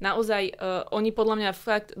 ale naozaj oni podľa mňa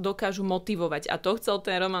fakt dokážu motivovať. A to chcel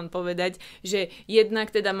ten Roman povedať, že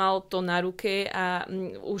jednak teda mal to na ruke a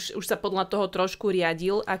už sa podľa toho trošku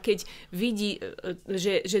riadil a keď vidí,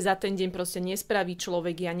 že za ten deň proste nespraví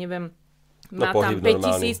človek, ja neviem, má pohyb tam 5000,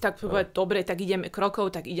 normálny. tak povie, dobre, tak idem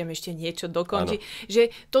krokov, tak idem ešte niečo dokončiť. Že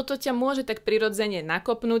toto ťa môže tak prirodzene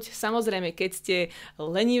nakopnúť. Samozrejme, keď ste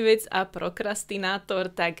lenivec a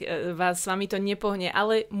prokrastinátor, tak s vami to nepohne,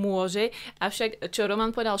 ale môže. Avšak, čo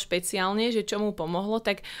Roman povedal špeciálne, že čo mu pomohlo,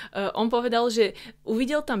 tak on povedal, že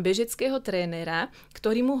uvidel tam bežeckého trénera,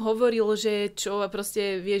 ktorý mu hovoril, že čo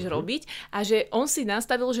proste vieš robiť a že on si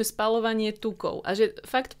nastavil, že spaľovanie tukov a že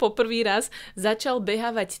fakt poprvý raz začal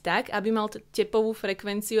behávať tak, aby mal tepovú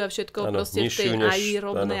frekvenciu a všetko proste v tej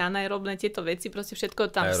aerobné, anaerobné tieto veci, proste všetko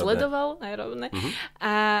tam sledoval, aerobné.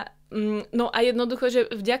 A no a jednoducho, že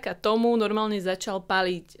vďaka tomu normálne začal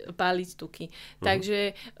páliť tuky.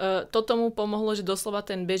 Takže toto mu pomohlo, že doslova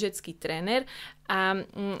ten bežecký tréner. A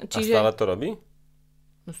stále to robí?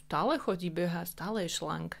 No stále chodí behá, stále je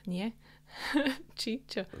šlank, nie? Či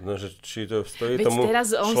čo? No, že či to stojí veď tomu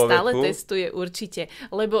teraz on človeku? stále testuje určite,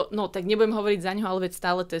 lebo, no tak nebudem hovoriť za ňo, ale veď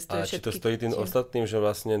stále testuje všetky. A či to stojí tým ostatným, že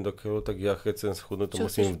vlastne dokiaľ, tak ja keď chcem schudnúť, to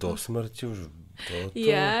musím do smrti už toto?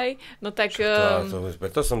 Jaj, no tak...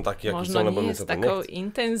 Preto som taký, aký možno som, lebo nie mi sa s to takou nechce.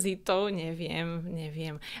 intenzitou,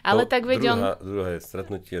 neviem. Ale tak veď Druhé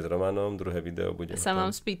stretnutie s Romanom, druhé video bude. Sa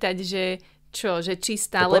mám spýtať, že či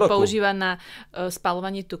stále používa na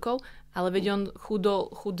spaľovanie tukov, ale veď on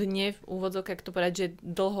chudne v úvodzok, ak to povedať, že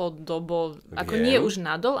dlhodobo, ako nie už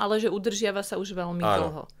nadol, ale že udržiava sa už veľmi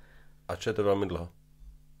dlho. A čo je to veľmi dlho?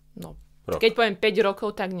 No, keď poviem 5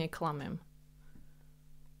 rokov, tak neklamem.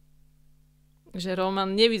 Že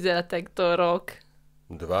Roman nevyzerá takto rok.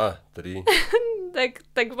 2, 3.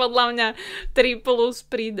 tak podľa mňa 3 plus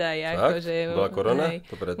pridaj. Akože, bola korona?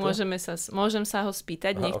 To preto? Môžem sa ho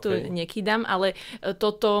spýtať, nech tu nekýdam, ale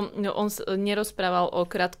toto on nerozprával o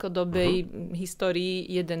krátkodobej histórii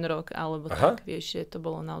 1 rok, alebo tak, vieš, že to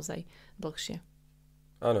bolo naozaj dlhšie.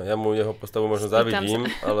 Áno, ja mu jeho postavu možno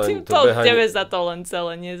zavidím, ale to behanie... Tebe sa to len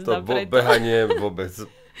celé nezdá preto. Behanie vôbec...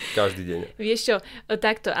 Každý deň. Vieš čo,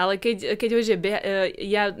 takto, ale keď hovoríš, že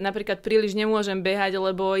ja napríklad príliš nemôžem behať,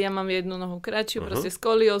 lebo ja mám jednu nohu kratšiu, proste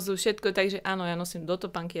skoliózu, všetko, takže áno, ja nosím do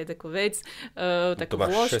topánky aj takú vec, takú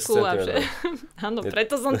vložku. Áno,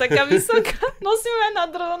 preto som taká vysoká, nosím aj na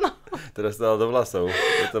drono. Teraz to dal do vlasov.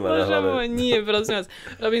 Bože môj, nie, prosím vás.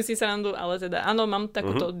 Robím si srandu, ale teda áno, mám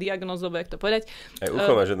takúto diagnózu, jak to povedať. Aj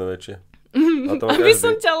ucho máš jedno väčšie. Aby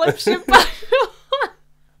som ťa lepšie páčila.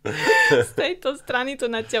 Z tejto strany to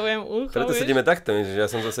naťahujem ucho. Preto sedíme takto, že ja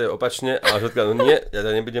som zase opačne a Žotka, no nie, ja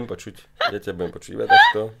ťa nebudem počuť. Ja ťa budem počuť iba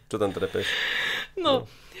takto. Čo tam trepeš? No,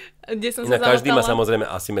 kde som sa zamotala. Každý má samozrejme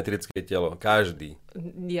asymetrické telo. Každý.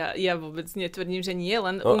 Ja vôbec netvrdím, že nie,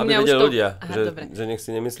 len u mňa už to... ľudia, Aha, že nech si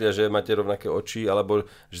nemyslia, že máte rovnaké oči, alebo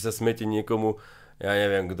že sa smiete niekomu. Ja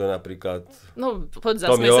neviem, kto napríklad... No, poď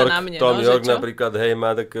zasmej sa na mne. Tom York napríklad, hej,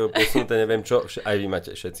 má tak posunuté, neviem čo. Aj vy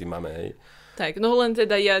máte, všetci máme, hej. Tak, no len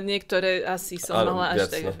teda ja niektoré asi som mala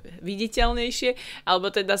až tak viditeľnejšie,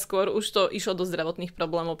 alebo teda skôr už to išlo do zdravotných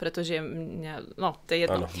problémov, pretože to je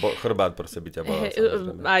jedno. Áno, chrbát proste by ťa bola.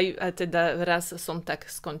 Aj teda raz som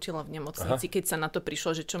tak skončila v nemocnici, keď sa na to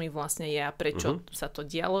prišlo, že čo mi vlastne je a prečo sa to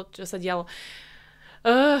dialo, čo sa dialo.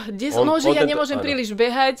 Že ja nemôžem príliš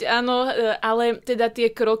behať, áno, ale teda tie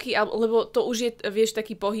kroky, lebo to už je, vieš,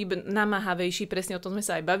 taký pohyb namáhavejší, presne o tom sme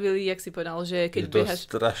sa aj bavili, jak si povedal, že keď behaš...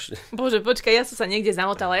 Strašne. Bože, počkaj, ja som sa niekde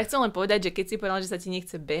zamotala. Ja chcem len povedať, že keď si povedal, že sa ti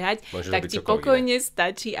nechce behať, tak ti pokojne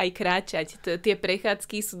stačí aj kráčať. Tie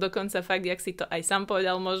prechádzky sú dokonca fakt, jak si to aj sám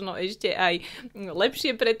povedal, možno ešte aj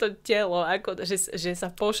lepšie pre to telo, ako že sa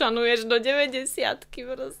pošanuješ do 90-ky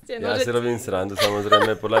proste. Ja si robím srandu,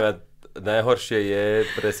 samozrejme, podľa mňa najhoršie je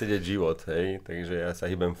presedieť život, hej, takže ja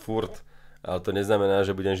sa hýbem furt, ale to neznamená,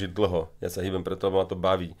 že budem žiť dlho. Ja sa hýbem preto, ma to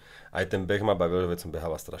baví. Aj ten beh ma bavil, veď som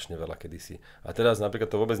behával strašne veľa kedysi. A teraz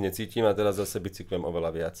napríklad to vôbec necítim a teraz zase bicyklujem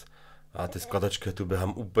oveľa viac. A tie skladačky tu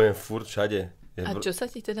behám úplne furt všade. A čo sa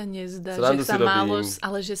ti teda nezdá,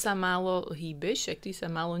 že sa málo hýbeš? Ak ty sa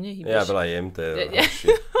málo nehýbeš. Ja veľa jem, to je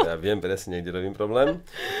ja viem presne, kde robím problém.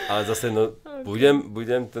 Ale zase,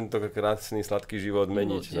 budem tento krásny, sladký život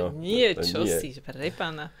meniť. Si, pre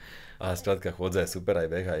pána. A skladka chôdza je super, aj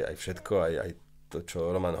beh, aj všetko, aj to, čo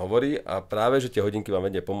Roman hovorí. A práve, že tie hodinky vám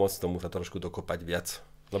vedie pomôcť tomu sa trošku dokopať viac.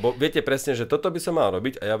 Lebo viete presne, že toto by som mal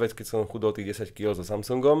robiť a ja keď som chudol tých 10 kg so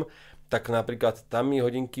Samsungom, tak napríklad tam mi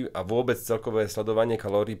hodinky a vôbec celkové sledovanie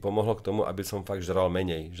kalórií pomohlo k tomu, aby som fakt žral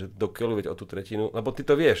menej. Že do kilu, veď o tú tretinu, lebo ty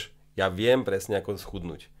to vieš. Ja viem presne, ako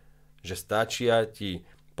schudnúť. Že stačia ti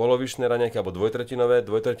polovičné raňajky alebo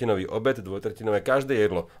dvojtretinový obed, dvojtretinové každé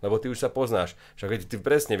jedlo, lebo ty už sa poznáš. Však ty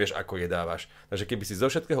presne vieš, ako jedávaš. Takže keby si zo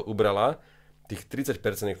všetkého ubrala, tých 30%,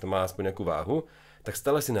 nech to má aspoň nejakú váhu, tak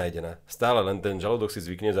stále si najedená. Stále len ten žalúdok si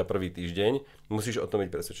zvykne za prvý týždeň, musíš o tom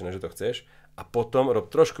byť presvedčená, že to chceš a potom rob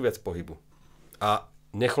trošku viac pohybu. A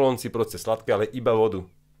nechlonci proste sladké, ale iba vodu.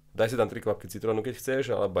 Daj si tam 3 kvapky citrónu, keď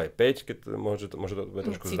chceš, alebo aj 5, keď môže to bude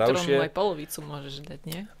trošku zdravšie. Citrónu aj polovicu môžeš dať,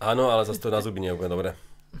 nie? Áno, ale zase to na zuby nie je úplne dobre.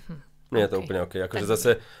 Nie je to úplne OK. Akože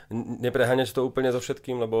zase nepreháňať to úplne so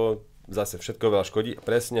všetkým, lebo zase všetko veľa škodí.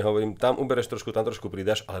 Presne hovorím, tam ubereš trošku, tam trošku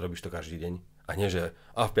pridáš, ale robíš to každý deň. A nie, že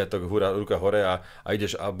v piatok hurá, ruka hore a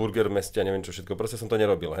ideš a burger v meste a neviem čo všetko. Proste som to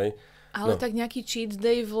nerobil, hej. Ale tak nejaký cheat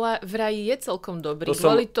day vraj je celkom dobrý.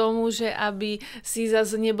 Kvôli tomu, že aby si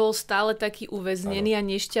zase nebol stále taký uväznený a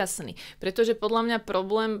nešťastný. Pretože podľa mňa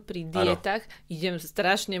problém pri dietách, idem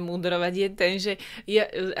strašne múdrovať, je ten, že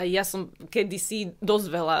ja som kedysi dosť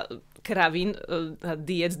veľa kravín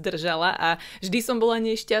diet držala a vždy som bola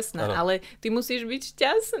nešťastná. Ale ty musíš byť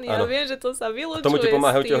šťastný. Ja viem, že to sa vylučuje. Tomu ti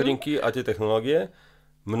pomáhajú tie hodinky a tie technológie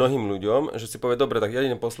mnohým ľuďom, že si povie, dobre, tak ja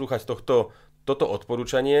idem poslúchať toto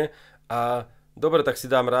odporúčanie a dobre, tak si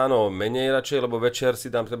dám ráno menej radšej, lebo večer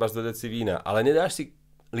si dám treba z 2 deci vína. Ale nedáš si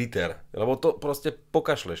liter, lebo to proste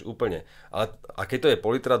pokašleš úplne. A keď to je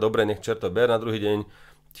pol litra, dobre, nech čert to ber, na druhý deň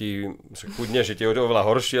ti chudne, že ti je oveľa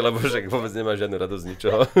horšie, lebo že vôbec nemáš žiadnu radosť z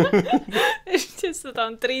ničoho. Ešte sa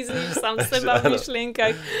tam trízniš sám seba v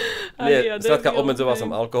myšlienkach. Nie, skrátka obmedzoval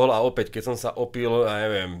som alkohol a opäť, keď som sa opil, ja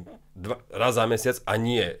neviem, raz za mesiac a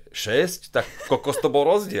nie 6, tak kokos to bol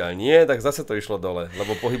rozdiel, nie? Tak zase to išlo dole,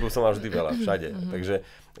 lebo pohybu som mal vždy veľa, všade. Takže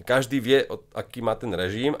každý vie, aký má ten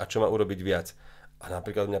režim a čo má urobiť viac. A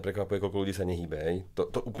napríklad mňa prekvapuje, koľko ľudí sa nehýbe.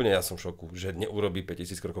 To úplne ja som v šoku, že neurobí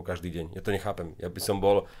 5000 krokov každý deň. Ja to nechápem. Ja by som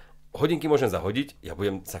bol, hodinky môžem zahodiť, ja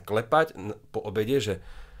budem sa klepať po obede, že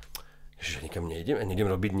nikam nejdem a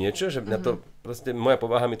nejdem robiť niečo, že na to proste moja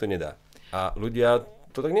povaha mi to nedá. A ľudia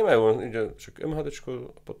to tak nemajú. Ide však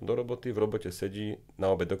MHDčko, potom do roboty, v robote sedí,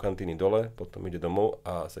 na obed do kantíny dole, potom ide domov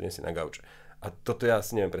a sedím si na gauč. A toto ja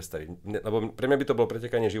si neviem predstaviť. Lebo pre mňa by to bolo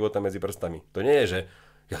pretekanie života medzi prstami. To nie je, že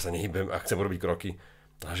ja sa nehýbem a chcem robiť kroky.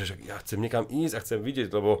 Ale že ja chcem niekam ísť a chcem vidieť,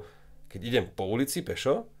 lebo keď idem po ulici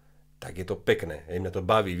pešo, tak je to pekné. Mňa to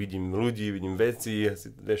baví, vidím ľudí, vidím veci,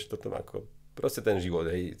 vieš, toto ako proste ten život,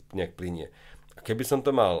 nejak plynie. A keby som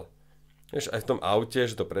to mal, vieš, aj v tom aute,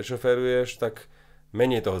 že to prešoferuješ, tak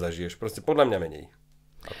menej toho zažiješ. Proste podľa mňa menej.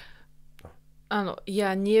 Áno,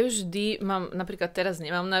 ja nevždy napríklad teraz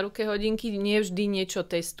nemám na ruke hodinky, nevždy niečo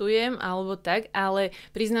testujem alebo tak, ale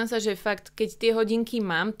priznám sa, že fakt, keď tie hodinky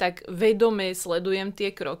mám, tak vedome sledujem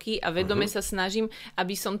tie kroky a vedome sa snažím,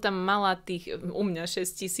 aby som tam mala tých, u mňa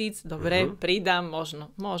 6000, dobre, pridám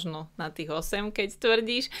možno na tých 8, keď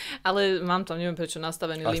tvrdíš, ale mám tam, neviem prečo,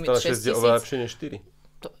 nastavený limit 6000. A stále 6 je oveľa lepšie než 4.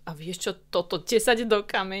 A vieš čo, toto tesať do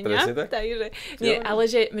kameňa. Presne tak? Takže, nie, ale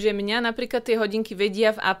že mňa napríklad tie hodinky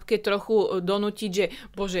vedia v appke trochu donútiť, že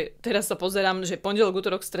bože, teraz sa pozerám, že pondelok,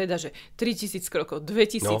 utorok, streda, že 3000 krokov,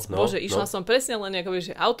 2000, išla som presne len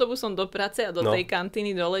že autobusom do práce a do tej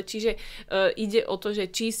kantíny dole, čiže ide o to,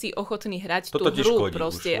 že či si ochotný hrať toto tú hru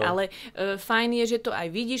proste, už, ale fajn je, že to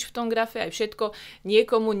aj vidíš v tom grafe, aj všetko,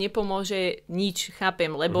 niekomu nepomôže nič,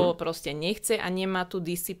 chápem, lebo proste nechce a nemá tú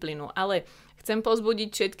disciplínu, ale chcem povzbudiť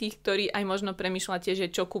všetkých, ktorí aj možno premýšľate,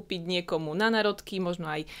 že čo kúpiť niekomu na narodky, možno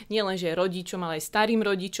aj nielen že rodičom, ale aj starým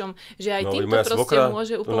rodičom, že aj týmto proste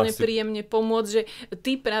môže úplne príjemne pomôcť, že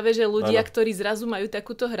ty práve, že ľudia, ktorí zrazu majú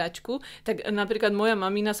takúto hračku, tak napríklad moja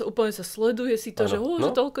mamina sa úplne sleduje si to, že že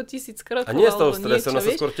toľko 1000 krokov. A nie z toho stresu, ona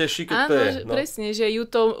sa skôr teší, keď to je. Áno, presne, že ju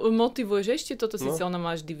to motivuje, že ešte toto síce ona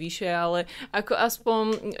má vždy vyššie, ale ako aspoň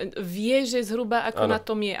vie, že zhruba ako na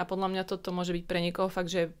tom je a podľa mňa toto môže byť pre niekoho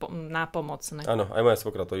fakt, že nápomocné. Áno, aj moja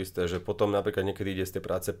svokra to isté, že potom napríklad niekedy ide z tej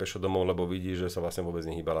práce pešo domov, lebo vidí, že sa vlastne vôbec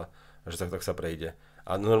nehýbala a že tak sa prejde.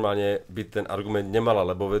 A normálne by ten argument nemala,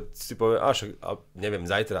 lebo si povie, neviem,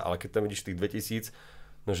 zajtra, ale keď tam vidíš tých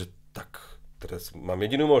 2000, no že tak teraz mám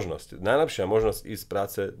jedinú možnosť. Najlepšia možnosť ísť z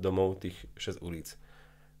práce domov tých 6 ulic.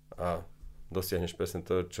 A dosiahneš presne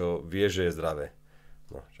to, čo vieš, že je zdravé.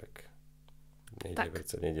 No, však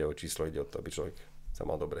nejde o číslo, ide o to, aby človek sa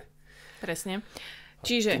mal dobre. Presne.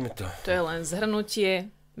 Čiže to je len zhrnutie,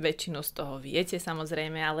 väčšinu z toho viete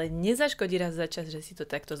samozrejme, ale nezaškodí raz za čas, že si to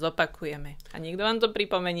takto zopakujeme. A niekto vám to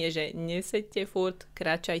pripomenie, že neseďte furt,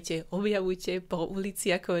 kráčajte, objavujte po ulici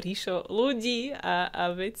ako Ríšo ľudí a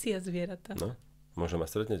veci a zvieratá. No, možno ma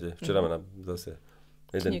stretnete. Včera ma zase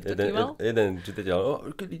jeden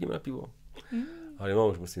čitateľ, keď idem na pivo. Ale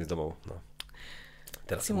už musím ísť domov. No.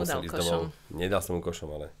 Teraz si mu dal košom. Nedal som mu košom,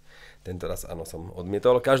 ale tento raz áno som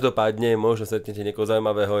odmietol. Každopádne možno stretnete niekoho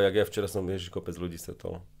zaujímavého, jak ja včera som kopec ľudí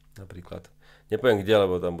stretol. Napríklad. Nepoviem kde,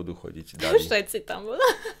 lebo tam budú chodiť. Všetci tam budú.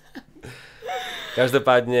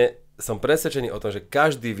 Každopádne som presvedčený o tom, že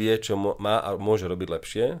každý vie, čo má a môže robiť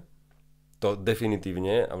lepšie. To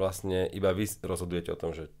definitívne a vlastne iba vy rozhodujete o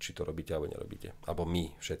tom, že či to robíte alebo nerobíte. Alebo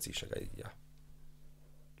my všetci, však aj ja.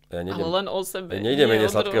 Ja Ale len o sebe. Nejdem nie menej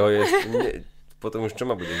o sladkého druhom. jesť. Potom už čo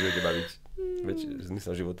ma bude v živote baviť? Veď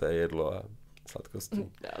zmysel života je jedlo a sladkosti.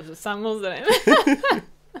 Samozrejme.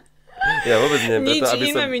 Ja vôbec nie. Nič Preto, aby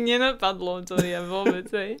iné mi nenapadlo, to ja vôbec,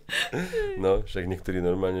 hej. No, však niektorí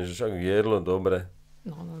normálne, že však jedlo, dobre.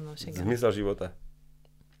 No, však. Zmysel života.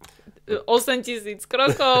 8,000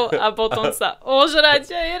 krokov a potom sa ožrať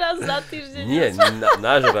aj raz za týždeň. Nie,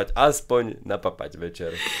 nažrať, aspoň napapať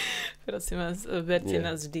večer. Prosím vás, verte Nie.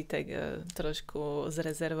 nás vždy tak trošku s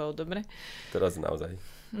rezervou, dobre? Teraz naozaj.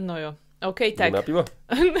 No jo. OK, tak Na pivo?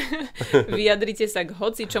 vyjadrite sa k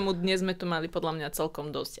hoci čomu. Dnes sme tu mali podľa mňa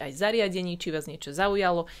celkom dosť aj zariadení, či vás niečo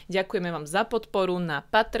zaujalo. Ďakujeme vám za podporu na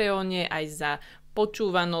Patreone, aj za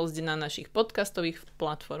počúvanosť na našich podcastových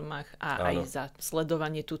platformách a aj za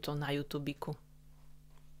sledovanie tuto na YouTubeku.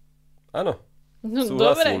 Áno. No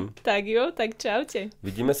Súhlasím. dobre, tak jo, tak čaute.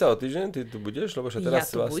 Vidíme sa o týždeň? Ty tu budeš? Lebo že teraz Ja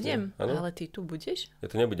tu vlastne... budem, Áno? ale ty tu budeš? Ja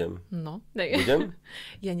tu nebudem. No. Tak... Budem?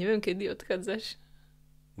 Ja neviem, kedy odchádzaš.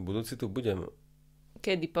 Budúci tu budem.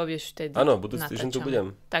 Kedy povieš vtedy. Áno, budúci týždeň tu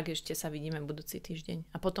budem. Tak ešte sa vidíme budúci týždeň.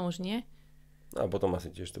 A potom už nie? A potom asi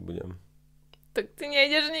tiež tu budem. Tak ty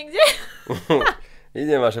nejdeš nikde?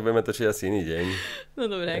 Idem, až budeme točiť asi iný deň. No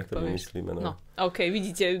dobre, Tak ak to povieš. vymyslíme, no. No, OK,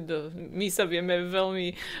 vidíte, my sa vieme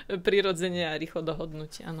veľmi prirodzene a rýchlo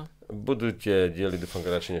dohodnúť, áno. Budú tie diely, dúfam,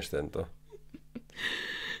 kratšie než tento.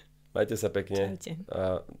 Majte sa pekne. Čaute.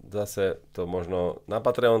 A zase to možno na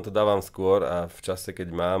Patreon to dávam skôr a v čase,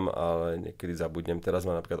 keď mám, ale niekedy zabudnem. Teraz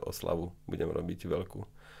mám napríklad oslavu, budem robiť veľkú.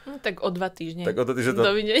 No, tak o 2 týždne. Tak o to, že to...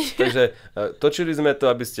 Dovidenia. Takže točili sme to,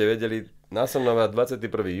 aby ste vedeli. Násomnová 21.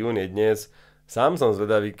 jún je dnes. Sám som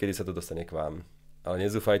zvedavý, kedy sa to dostane k vám. Ale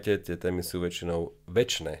nezúfajte, tie témy sú väčšinou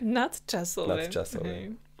večné. Nadčasové.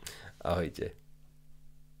 Nadčasové. Ahojte.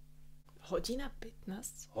 Hodina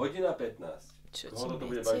 15? Hodina 15. Čo Koho ti to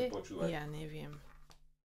bude viete? baviť počúvať? Ja neviem.